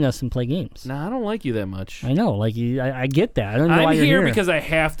like join us and play games. Nah, I don't like you that much. I know, like I get that. I don't know why I'm you're here because I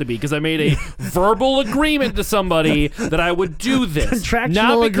have to be, because I made a verbal agreement to somebody that I would do this. Contractual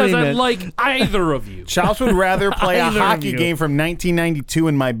not because agreement. I like either of you. Chops would rather play a Either of hockey you. game from 1992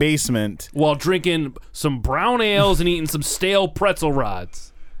 in my basement While drinking some brown ales and eating some stale pretzel rods.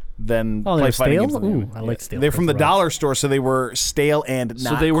 than Oh, play they're fighting stale? games. Ooh, I like stale. They're from the pretzel dollar store, so they were stale and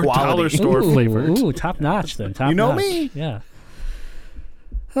So not they were quality. dollar store rods. flavored. Ooh, top notch then. Top You know notch. me. Yeah.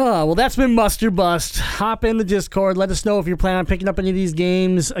 Oh, well, that's been Must or Bust. Hop in the Discord. Let us know if you're planning on picking up any of these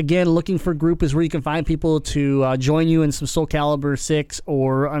games. Again, looking for group is where you can find people to join you in some Soul Calibur 6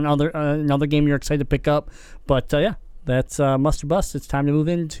 or another game you're excited to pick up. But yeah, that's Must or Bust. It's time to move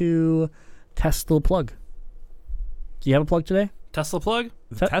into Tesla Plug. Do you have a plug today? Tesla plug?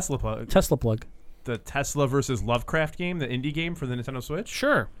 The Tesla plug. Tesla Plug. The Tesla versus Lovecraft game, the indie game for the Nintendo Switch.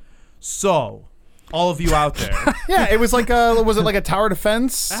 Sure. So, all of you out there, Yeah, it was like was it like a tower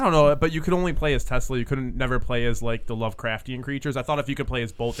defense? I don't know, but you could only play as Tesla. You couldn't never play as like the Lovecraftian creatures. I thought if you could play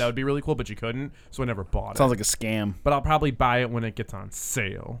as both, that would be really cool, but you couldn't, so I never bought Sounds it. like a scam. But I'll probably buy it when it gets on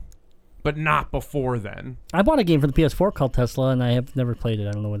sale, but not before then. I bought a game for the PS4 called Tesla, and I have never played it.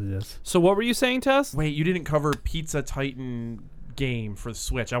 I don't know what it is. So what were you saying, Tess? Wait, you didn't cover Pizza Titan game for the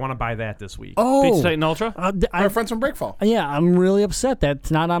Switch. I want to buy that this week. Oh, Pizza Titan Ultra? Our friends from Breakfall. Yeah, I'm really upset that's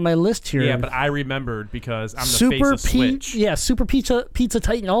not on my list here. Yeah, but I remembered because I'm the face of Switch Super Pizza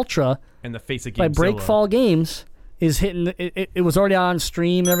Titan Ultra and the face of by Gamezilla. Breakfall Games is hitting. It was already on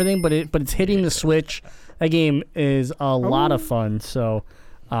stream and everything, but it's hitting the Switch. That game is a lot of fun. So,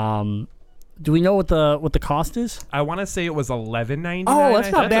 do we know what the cost is? I want to say it was $11.99. Oh, that's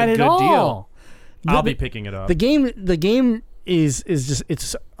not That's bad a at good all. deal. I'll be picking it up. The game is just,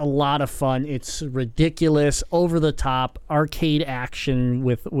 it's a lot of fun. It's ridiculous, over the top arcade action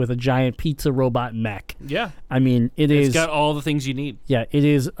with a giant pizza robot mech. Yeah. I mean, It's got all the things you need. Yeah, it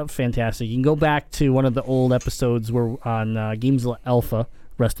is fantastic. You can go back to one of the old episodes where on Gamezilla Alpha,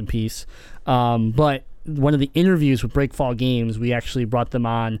 rest in peace. But one of the interviews with Breakfall Games, we actually brought them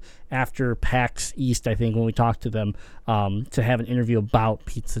on after PAX East, I think, when we talked to them, to have an interview about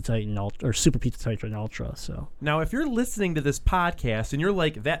Pizza Titan Ultra, or Super Pizza Titan Ultra. So now, if you're listening to this podcast and you're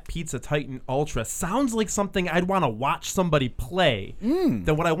like, that Pizza Titan Ultra sounds like something I'd want to watch somebody play,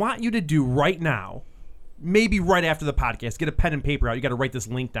 then what I want you to do right now, maybe right after the podcast, get a pen and paper out. You got to write this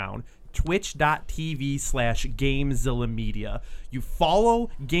link down. Twitch.tv/Gamezilla Media. You follow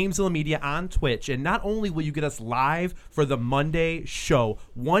Gamezilla Media on Twitch, and not only will you get us live for the Monday show,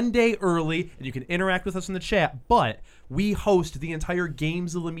 one day early, and you can interact with us in the chat, but we host the entire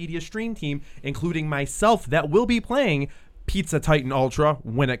Gamezilla Media stream team, including myself, that will be playing Pizza Titan Ultra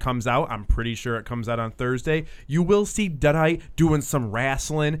when it comes out. I'm pretty sure it comes out on Thursday. You will see Deadite doing some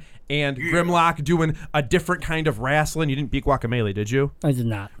wrestling and Grimlock doing a different kind of wrestling. You didn't beat Guacamelee, did you? I did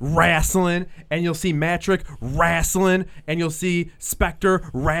not. Wrestling, and you'll see Matrick wrestling, and you'll see Spectre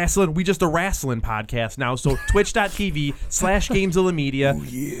wrestling. We just a wrestling podcast now. So twitch.tv/Gamezilla Media. Oh,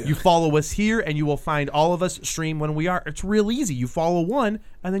 yeah. You follow us here, and you will find all of us stream when we are. It's real easy. You follow one,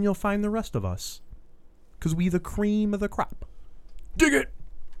 and then you'll find the rest of us. Because we the cream of the crop. Dig it!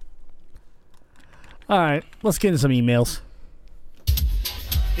 All right, let's get into some emails.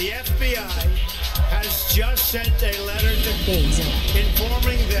 The FBI has just sent a letter to Gamezilla.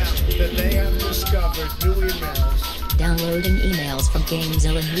 informing them that they have discovered new emails. Downloading emails from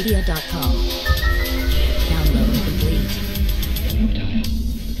GameZillaMedia.com. Download complete.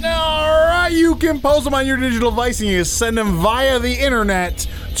 All right, you can post them on your digital device and you send them via the internet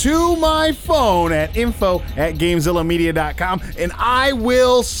to my phone at info@GameZillaMedia.com, and I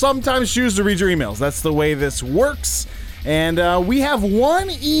will sometimes choose to read your emails. That's the way this works. And we have one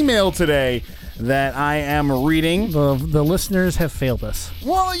email today that I am reading. The listeners have failed us.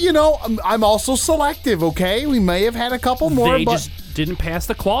 Well, you know, I'm also selective, okay? We may have had a couple more, They but just didn't pass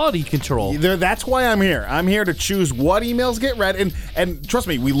the quality control. that's why I'm here. I'm here to choose what emails get read, and trust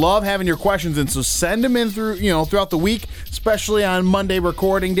me, we love having your questions, and so send them in throughout the week, especially on Monday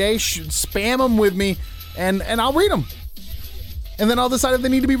recording day. Spam them with me, and I'll read them. And then I'll decide if they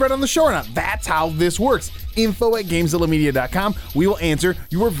need to be read on the show or not. That's how this works. info@GameZillaMedia.com. We will answer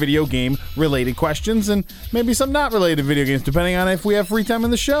your video game related questions and maybe some not related to video games, depending on if we have free time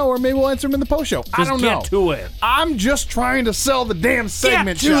in the show, or maybe we'll answer them in the post show. I don't know. Get to it. I'm just trying to sell the damn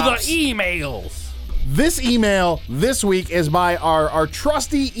segment. Get to Chops. the emails. This email this week is by our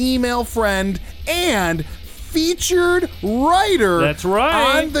trusty email friend and featured writer. That's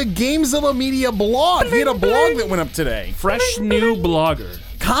right. On the Gamezilla Media blog. He had a blog that went up today. Fresh new blogger.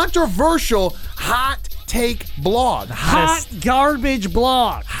 Controversial hot take blog. Hot garbage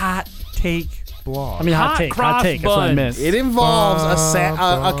blog. Hot take blog. I mean, hot take. cross That's what I buns. meant. It involves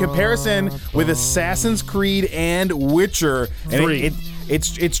a comparison with Assassin's Creed and Witcher, and Three.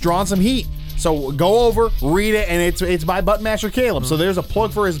 it's drawn some heat. So go over, read it, and it's by Buttonmaster Caleb. So there's a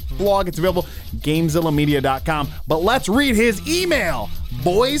plug for his blog. It's available GameZillaMedia.com. But let's read his email,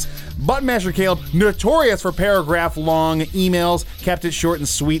 boys. Buttonmaster Caleb, notorious for paragraph-long emails, kept it short and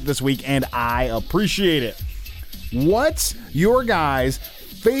sweet this week, and I appreciate it. What's your guys'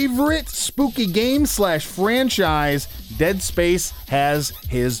 favorite spooky game / franchise? Dead Space has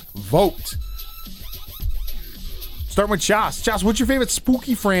his vote. Starting with Chas. Chas, what's your favorite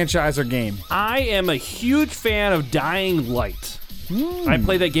spooky franchise or game? I am a huge fan of Dying Light. I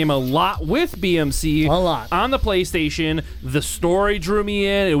played that game a lot with BMC. A lot. On the PlayStation. The story drew me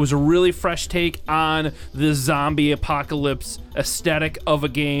in. It was a really fresh take on the zombie apocalypse aesthetic of a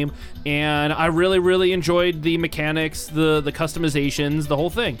game. And I really, really enjoyed the mechanics, the customizations, the whole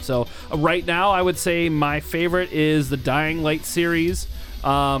thing. So right now, I would say my favorite is the Dying Light series.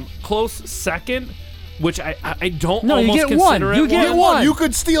 Close second, which I don't No, you almost get one. consider it You get one. one. You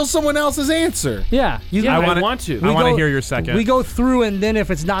could steal someone else's answer. Yeah. Yeah, I wanna- want to. I want to hear your second. We go through, and then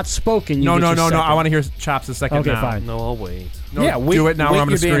if it's not spoken, you No. get your second. I want to hear Chops' second Okay, now. fine. No, I'll wait. No, Yeah, do it now, or I'm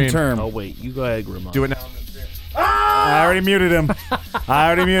going to your damn scream. term. Oh, wait. You go ahead, Grimlock. Do it now. I already muted him.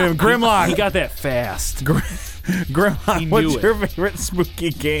 Grimlock. He got that fast. Grimlock, He what's knew it. your favorite spooky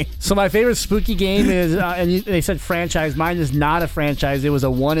game? So my favorite spooky game is, they said franchise. Mine is not a franchise. It was a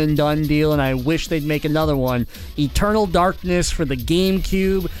one and done deal, and I wish they'd make another one. Eternal Darkness for the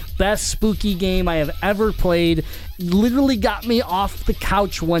GameCube. Best spooky game I have ever played. Literally got me off the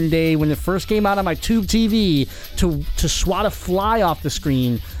couch one day when it first came out on my tube TV to swat a fly off the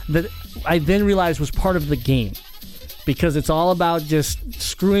screen that I then realized was part of the game. because it's all about just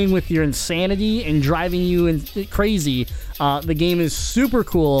screwing with your insanity and driving you crazy. The game is super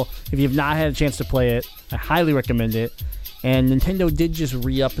cool. If you've not had a chance to play it, I highly recommend it. And Nintendo did just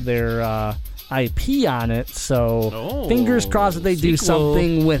re-up their IP on it, so fingers crossed that they do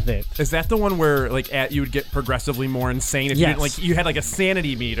something with it. Is that the one where you would get progressively more insane if you had like a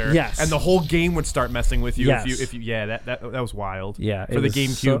sanity meter, and the whole game would start messing with you if you that was wild. Yeah, for the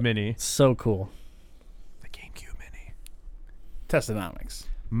GameCube Mini. So cool. The GameCube Mini. Testonomics.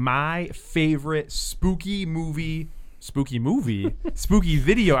 My favorite spooky video.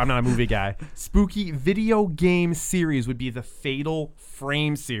 I'm not a movie guy. Spooky video game series would be the Fatal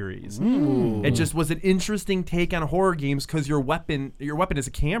Frame series. Ooh. It just was an interesting take on horror games because your weapon is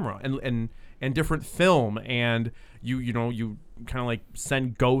a camera and different film, and you kind of like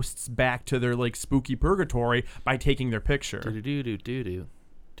send ghosts back to their like spooky purgatory by taking their picture.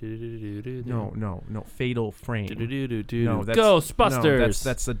 No, Fatal Frame. No, that's Ghostbusters. No,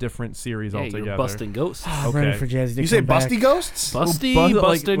 that's a different series altogether. You're busting ghosts. I'm ready for Jazzy to You say come back. busty ghosts?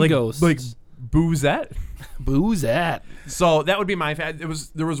 Busted ghosts. Like Boozette? Boozette. So that would be my there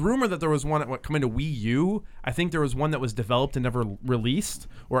was rumor that there was one coming to Wii U. I think there was one that was developed and never released,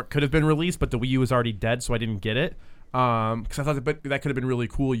 or it could have been released, but the Wii U was already dead, so I didn't get it. Because I thought that could have been really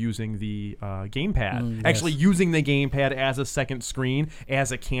cool using the gamepad. Yes. Actually, using the gamepad as a second screen,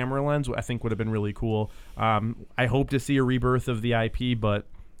 as a camera lens, I think would have been really cool. I hope to see a rebirth of the IP, but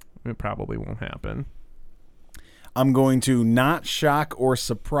it probably won't happen. I'm going to not shock or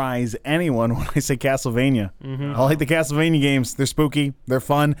surprise anyone when I say Castlevania. Mm-hmm. I like the Castlevania games. They're spooky. They're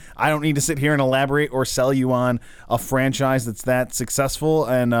fun. I don't need to sit here and elaborate or sell you on a franchise that's that successful.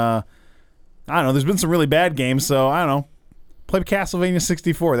 And I don't know. There's been some really bad games, so I don't know. Play Castlevania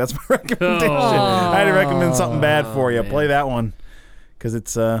 64. That's my recommendation. I had to recommend something bad for you. Man. Play that one because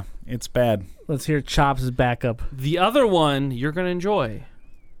it's bad. Let's hear Chops' backup. The other one you're going to enjoy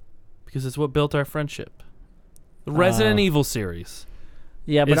because it's what built our friendship. The Resident Evil series.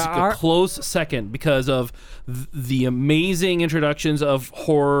 Yeah, but it's a close second because of the amazing introductions of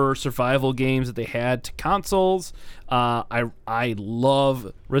horror survival games that they had to consoles. I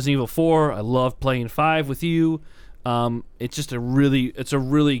love Resident Evil 4. I love playing 5 with you. It's just a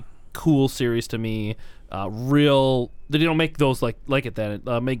really cool series to me. They don't make those like it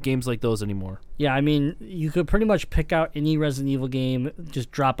that make games like those anymore. Yeah, I mean, you could pretty much pick out any Resident Evil game,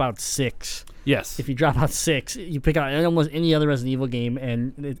 just drop out 6. Yes. If you drop out 6, you pick out almost any other Resident Evil game,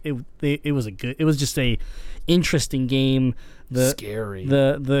 and it was just a interesting game. Scary.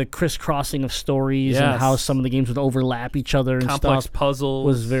 The crisscrossing of stories and how some of the games would overlap each other and complex stuff puzzles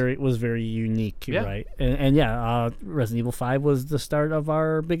was very unique, right? And Resident Evil 5 was the start of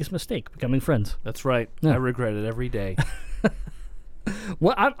our biggest mistake, becoming friends. That's right. Yeah. I regret it every day.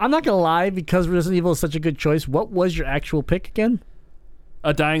 Well, I'm not gonna lie, because Resident Evil is such a good choice. What was your actual pick again?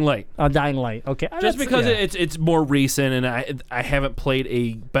 A Dying Light. A Dying Light. Okay. Just because it's more recent, and I haven't played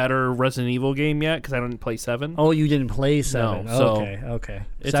a better Resident Evil game yet because I didn't play 7. Oh, you didn't play 7. No, so okay.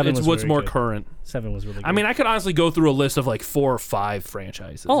 It's what's more current. 7 was really good. I mean, I could honestly go through a list of like 4 or 5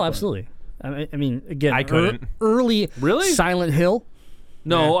 franchises. Oh, absolutely. I mean, again, I couldn't. Early Silent Hill.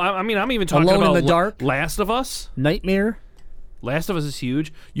 No, I mean, I'm even talking Alone about in the Dark. Last of Us. Nightmare. Last of Us is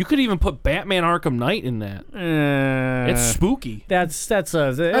huge. You could even put Batman Arkham Knight in that. It's spooky. That's a. I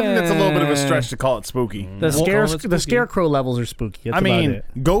think that's a little bit of a stretch to call it spooky. The Scarecrow levels are spooky. That's about it.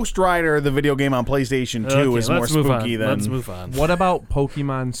 Ghost Rider, the video game on PlayStation 2, is more spooky than. Let's move on. What about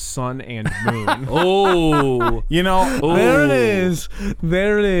Pokemon Sun and Moon? Oh, there it is. Yes.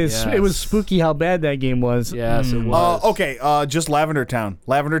 Yes. It was spooky how bad that game was. Yes, it was. Okay, just Lavender Town.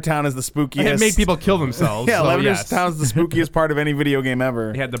 Lavender Town is the spookiest. It made people kill themselves. Yeah, so Lavender yes. Town is the spookiest part of any video game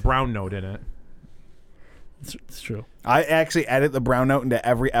ever. It had the brown note in it. It's true. I actually edit the brown note into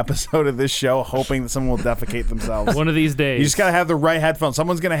every episode of this show, hoping that someone will defecate themselves. One of these days. You just gotta have the right headphones.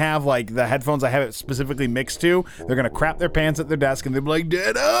 Someone's gonna have like the headphones I have it specifically mixed to. They're gonna crap their pants at their desk and they'll be like,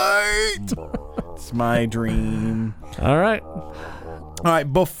 "Did I?" It's my dream. All right.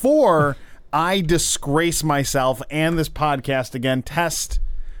 Before I disgrace myself and this podcast again, Test,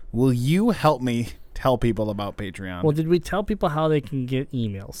 will you help me tell people about Patreon? Well, did we tell people how they can get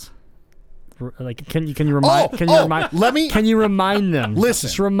emails? Like, can you remind? Can you remind them? Listen,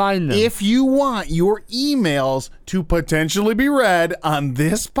 just remind them. If you want your emails to potentially be read on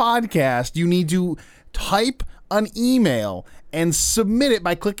this podcast, you need to type an email and submit it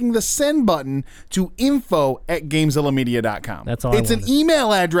by clicking the send button to info@GameZillaMedia.com. That's all. It's an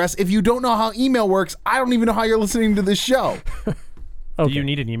email address. If you don't know how email works, I don't even know how you're listening to this show. Okay. Do you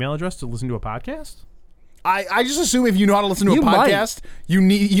need an email address to listen to a podcast? I just assume if you know how to listen to a podcast,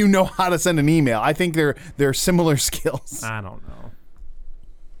 you know how to send an email. I think they're similar skills. I don't know.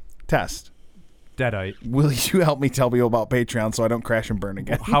 Test. Deadite. Will you help me tell people about Patreon so I don't crash and burn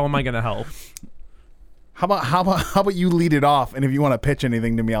again? How am I going to help? How about you lead it off, and if you want to pitch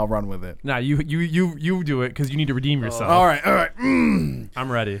anything to me, I'll run with it. Nah, you do it because you need to redeem yourself. All right. I'm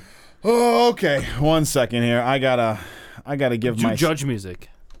ready. Oh, okay. 1 second here. I gotta give Do my judge music.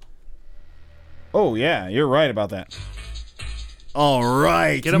 Oh yeah, you're right about that. All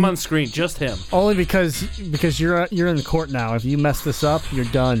right. Get him on screen, just him. Only because you're in the court now. If you mess this up, you're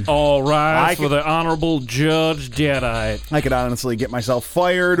done. All right, for the Honorable Judge Deadite. I could honestly get myself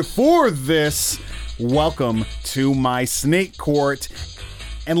fired for this. Welcome to my snake court.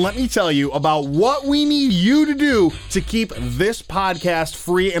 And let me tell you about what we need you to do to keep this podcast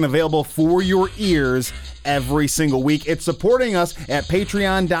free and available for your ears every single week. It's supporting us at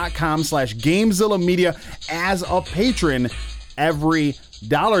patreon.com/Gamezilla Media as a patron. Every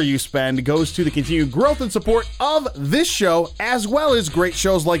dollar you spend goes to the continued growth and support of this show, as well as great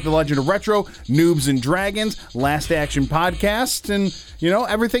shows like The Legend of Retro, Noobs and Dragons, Last Action Podcast, and,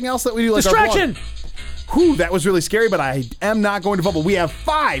 everything else that we do. Like Distraction! Whew, that was really scary, but I am not going to fumble. We have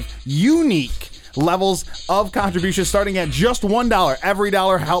 5 unique levels of contribution starting at just $1. Every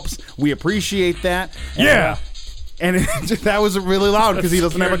dollar helps. We appreciate that. And that was really loud because he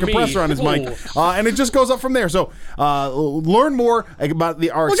doesn't have a compressor on his mic. And it just goes up from there. So learn more about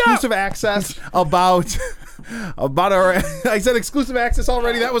our exclusive access, about our... I said exclusive access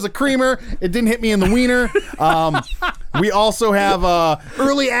already. That was a creamer. It didn't hit me in the wiener. We also have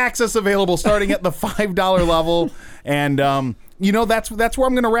early access available starting at the $5 level. And... that's where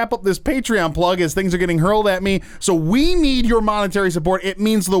I'm going to wrap up this Patreon plug as things are getting hurled at me. So we need your monetary support. It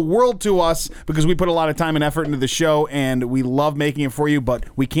means the world to us because we put a lot of time and effort into the show, and we love making it for you, but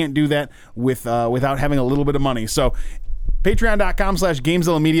we can't do that without having a little bit of money. So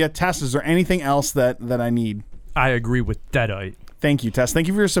patreon.com/Gamezilla Media. Tess, is there anything else that I need? I agree with Deadite. Thank you, Tess. Thank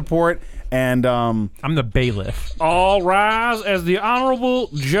you for your support. And I'm the bailiff. All rise as the Honorable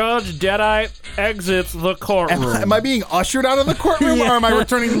Judge Deadite exits the courtroom. Am I being ushered out of the courtroom, or am I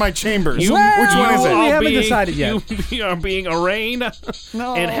returning to my chambers? Which one is it? We haven't decided yet. You are being arraigned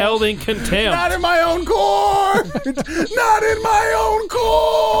and held in contempt. Not in my own court. Not in my own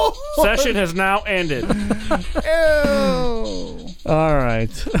court. Session has now ended. Ew. All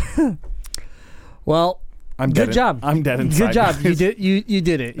right. Well, good job. I'm dead inside. Good job. You did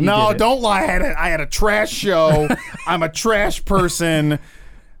it. You No, did it. don't lie. I had a trash show. I'm a trash person.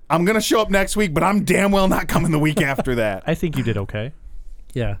 I'm going to show up next week, but I'm damn well not coming the week after that. I think you did okay.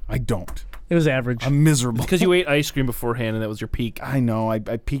 Yeah. I don't. It was average. I'm miserable. Because you ate ice cream beforehand and that was your peak. I know. I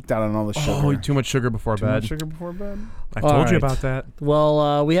peaked out on all the sugar. Oh, too much sugar before bed. Much sugar before bed? I told All you right. about that.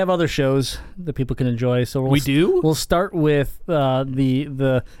 Well, we have other shows that people can enjoy. So We do? We'll start with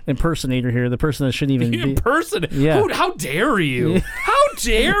the impersonator here, the person that shouldn't even be. Impersonator? Yeah. How dare you? How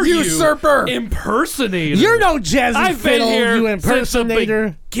dare you? Usurper! Impersonator. You're no jazzy I've fiddle, been here you since the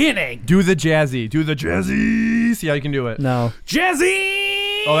impersonator. beginning. Do the jazzy. See how you can do it. No. Jazzy!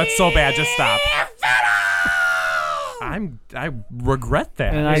 Oh, that's so bad. Just stop. I regret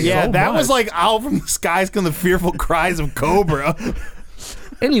that. And That was like out from the skies come the fearful cries of Cobra.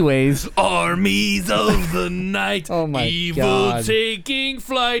 Anyways, Armies of the night, Oh my evil God. taking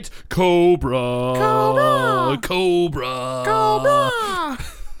flight, Cobra, Cobra.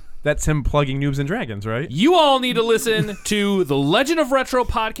 That's him plugging Noobs and Dragons, right? You all need to listen to the Legend of Retro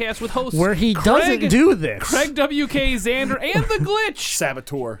podcast with hosts where he Craig, doesn't do this. Craig W.K. Xander and The Glitch.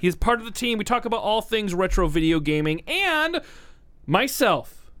 Saboteur. He's part of the team. We talk about all things retro video gaming, and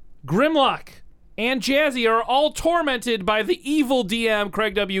myself, Grimlock, and Jazzy are all tormented by the evil DM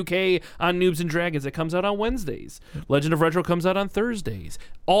Craig WK on Noobs and Dragons. It comes out on Wednesdays. Legend of Retro comes out on Thursdays.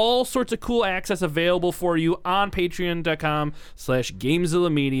 All sorts of cool access available for you on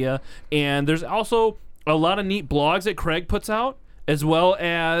patreon.com/Gamezilla Media. And there's also a lot of neat blogs that Craig puts out, as well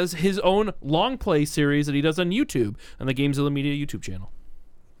as his own long play series that he does on YouTube, on the Gamezilla Media YouTube channel.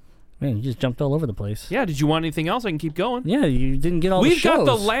 Man, you just jumped all over the place. Yeah, did you want anything else? I can keep going. Yeah, you didn't get all the We've shows. got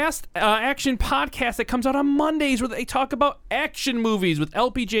the Last Action podcast that comes out on Mondays where they talk about action movies with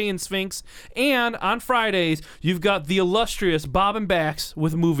LPJ and Sphinx. And on Fridays, you've got the illustrious Bob and Bax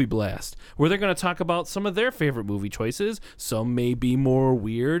with Movie Blast, where they're going to talk about some of their favorite movie choices. Some may be more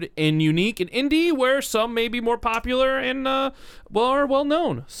weird and unique and indie, where some may be more popular and are well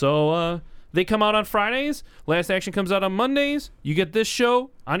known. So they come out on Fridays. Last Action comes out on Mondays. You get this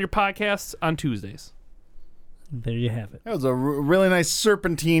show on your podcasts on Tuesdays. There you have it. That was a really nice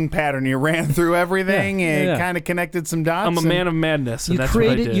serpentine pattern. You ran through everything and kind of connected some dots. I'm a man of madness, and that's what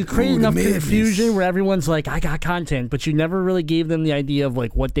I did. You created enough confusion where everyone's like, I got content, but you never really gave them the idea of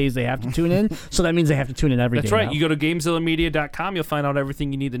like what days they have to tune in. So that means they have to tune in every day. That's right. now. You go to GameZillaMedia.com, you'll find out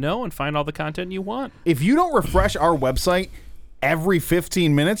everything you need to know and find all the content you want. If you don't refresh our website every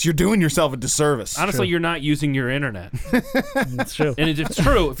 15 minutes, you're doing yourself a disservice. Honestly, you're not using your internet. That's true. And it's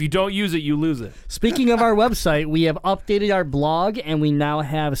true. If you don't use it, you lose it. Speaking of our website, we have updated our blog, and we now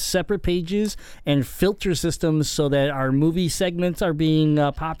have separate pages and filter systems so that our movie segments are being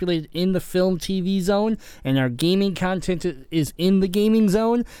populated in the film TV zone, and our gaming content is in the gaming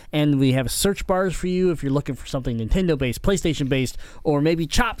zone. And we have search bars for you if you're looking for something Nintendo-based, PlayStation-based, or maybe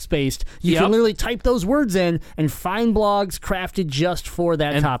Chops-based. You can literally type those words in and find blogs crafted just for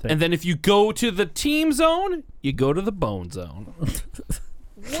that topic. And then if you go to the team zone, you go to the bone zone.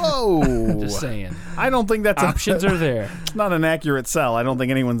 Whoa. Just saying. I don't think that's Options are there. It's not an accurate sell. I don't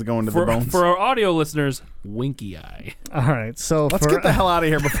think anyone's going to the bones. For our audio listeners, winky eye. All right, so Let's get the hell out of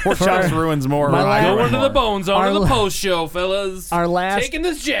here before Chops ruins more. Go into the bone zone to the post show, fellas. Taking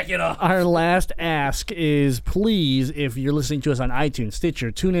this jacket off. Our last ask is, please, if you're listening to us on iTunes,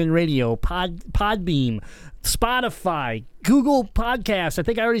 Stitcher, TuneIn Radio, Podbeam, Spotify, Google Podcasts. I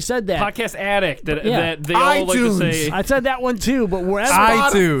think I already said that. Podcast Addict. That they all like to say. I said that one too, but wherever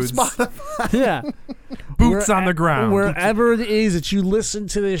iTunes. Spotify. Yeah. Boots on the ground. Wherever it is that you listen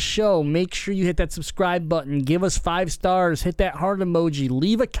to this show, make sure you hit that subscribe button. Give us 5 stars. Hit that heart emoji.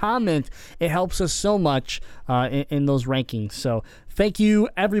 Leave a comment. It helps us so much in those rankings. So thank you,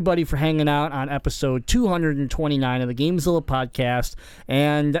 everybody, for hanging out on episode 229 of the GameZilla podcast.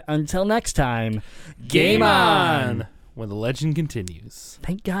 And until next time, game on! When the legend continues.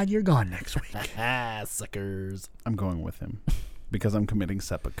 Thank God you're gone next week. Suckers. I'm going with him because I'm committing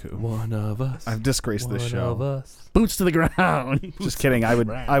seppuku. One of us. I've disgraced this show. One of us. Boots to the ground. Just kidding. I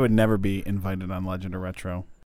would never be invited on Legend or Retro.